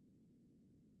Habsburg.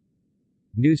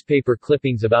 Newspaper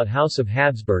clippings about House of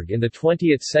Habsburg in the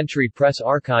 20th Century Press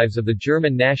Archives of the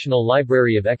German National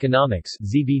Library of Economics,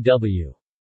 ZBW.